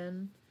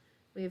Nation,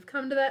 we have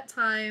come to that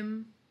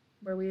time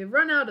where we have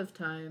run out of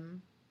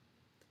time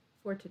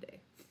for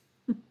today.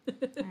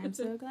 I'm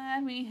so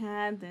glad we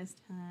had this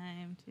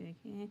time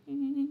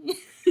together.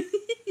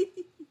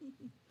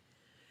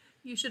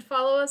 You should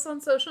follow us on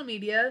social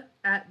media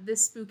at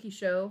This Spooky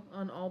Show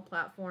on all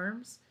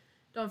platforms.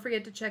 Don't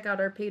forget to check out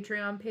our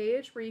Patreon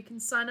page where you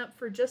can sign up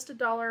for just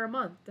 $1 a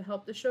month to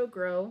help the show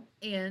grow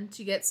and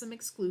to get some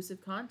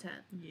exclusive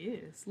content.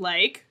 Yes.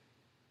 Like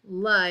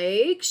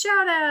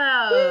shout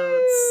outs.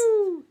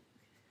 Woo!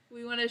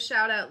 We want to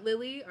shout out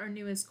Lily, our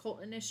newest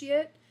cult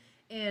initiate,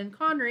 and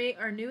Connery,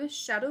 our newest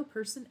shadow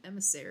person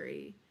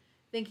emissary.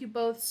 Thank you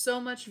both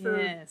so much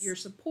for your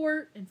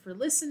support and for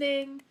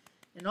listening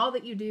and all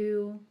that you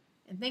do.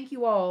 And thank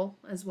you all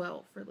as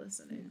well for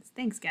listening. Yes,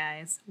 thanks,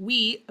 guys.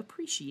 We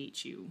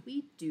appreciate you.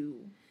 We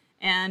do.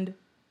 And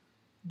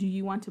do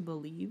you want to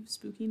believe,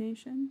 Spooky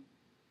Nation?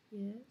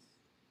 Yes.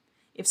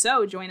 If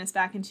so, join us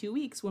back in 2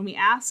 weeks when we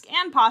ask,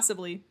 and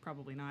probably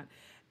not,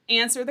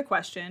 answer the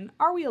question,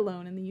 are we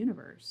alone in the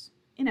universe?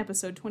 In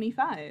episode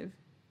 25,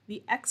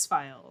 The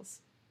X-Files.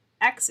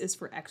 X is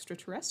for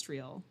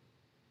extraterrestrial.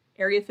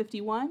 Area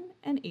 51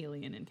 and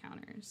alien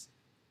encounters.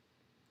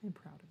 I'm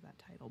proud of that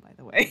title, by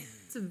the way.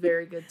 It's a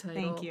very good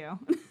title. Thank you.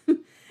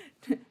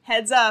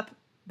 Heads up,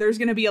 there's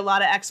going to be a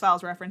lot of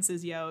X-Files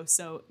references,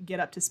 so get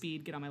up to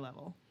speed, get on my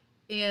level.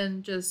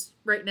 And just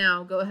right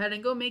now, go ahead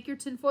and go make your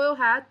tinfoil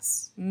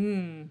hats.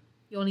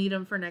 You'll need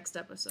them for next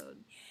episode.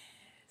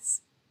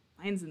 Yes.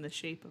 Mine's in the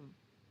shape of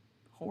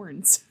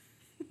horns.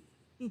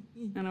 I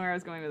don't know where I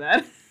was going with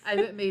that. I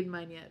haven't made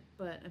mine yet,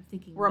 but I'm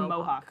thinking Or a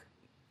mohawk.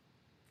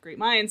 Great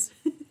minds.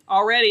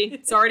 Already.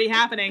 It's already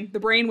happening. The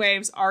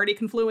brainwaves already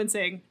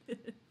confluencing.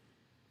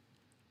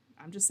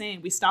 I'm just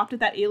saying, we stopped at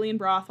that alien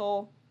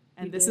brothel,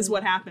 and this is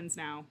what happens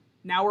now.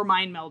 Now we're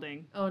mind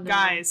melding. Oh, no.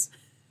 Guys.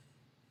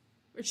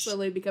 We're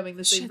slowly becoming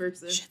the same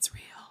person. Shit's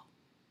real.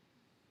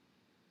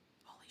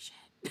 Holy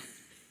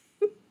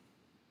shit.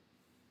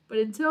 But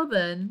until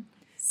then,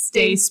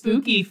 stay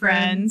spooky,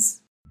 friends.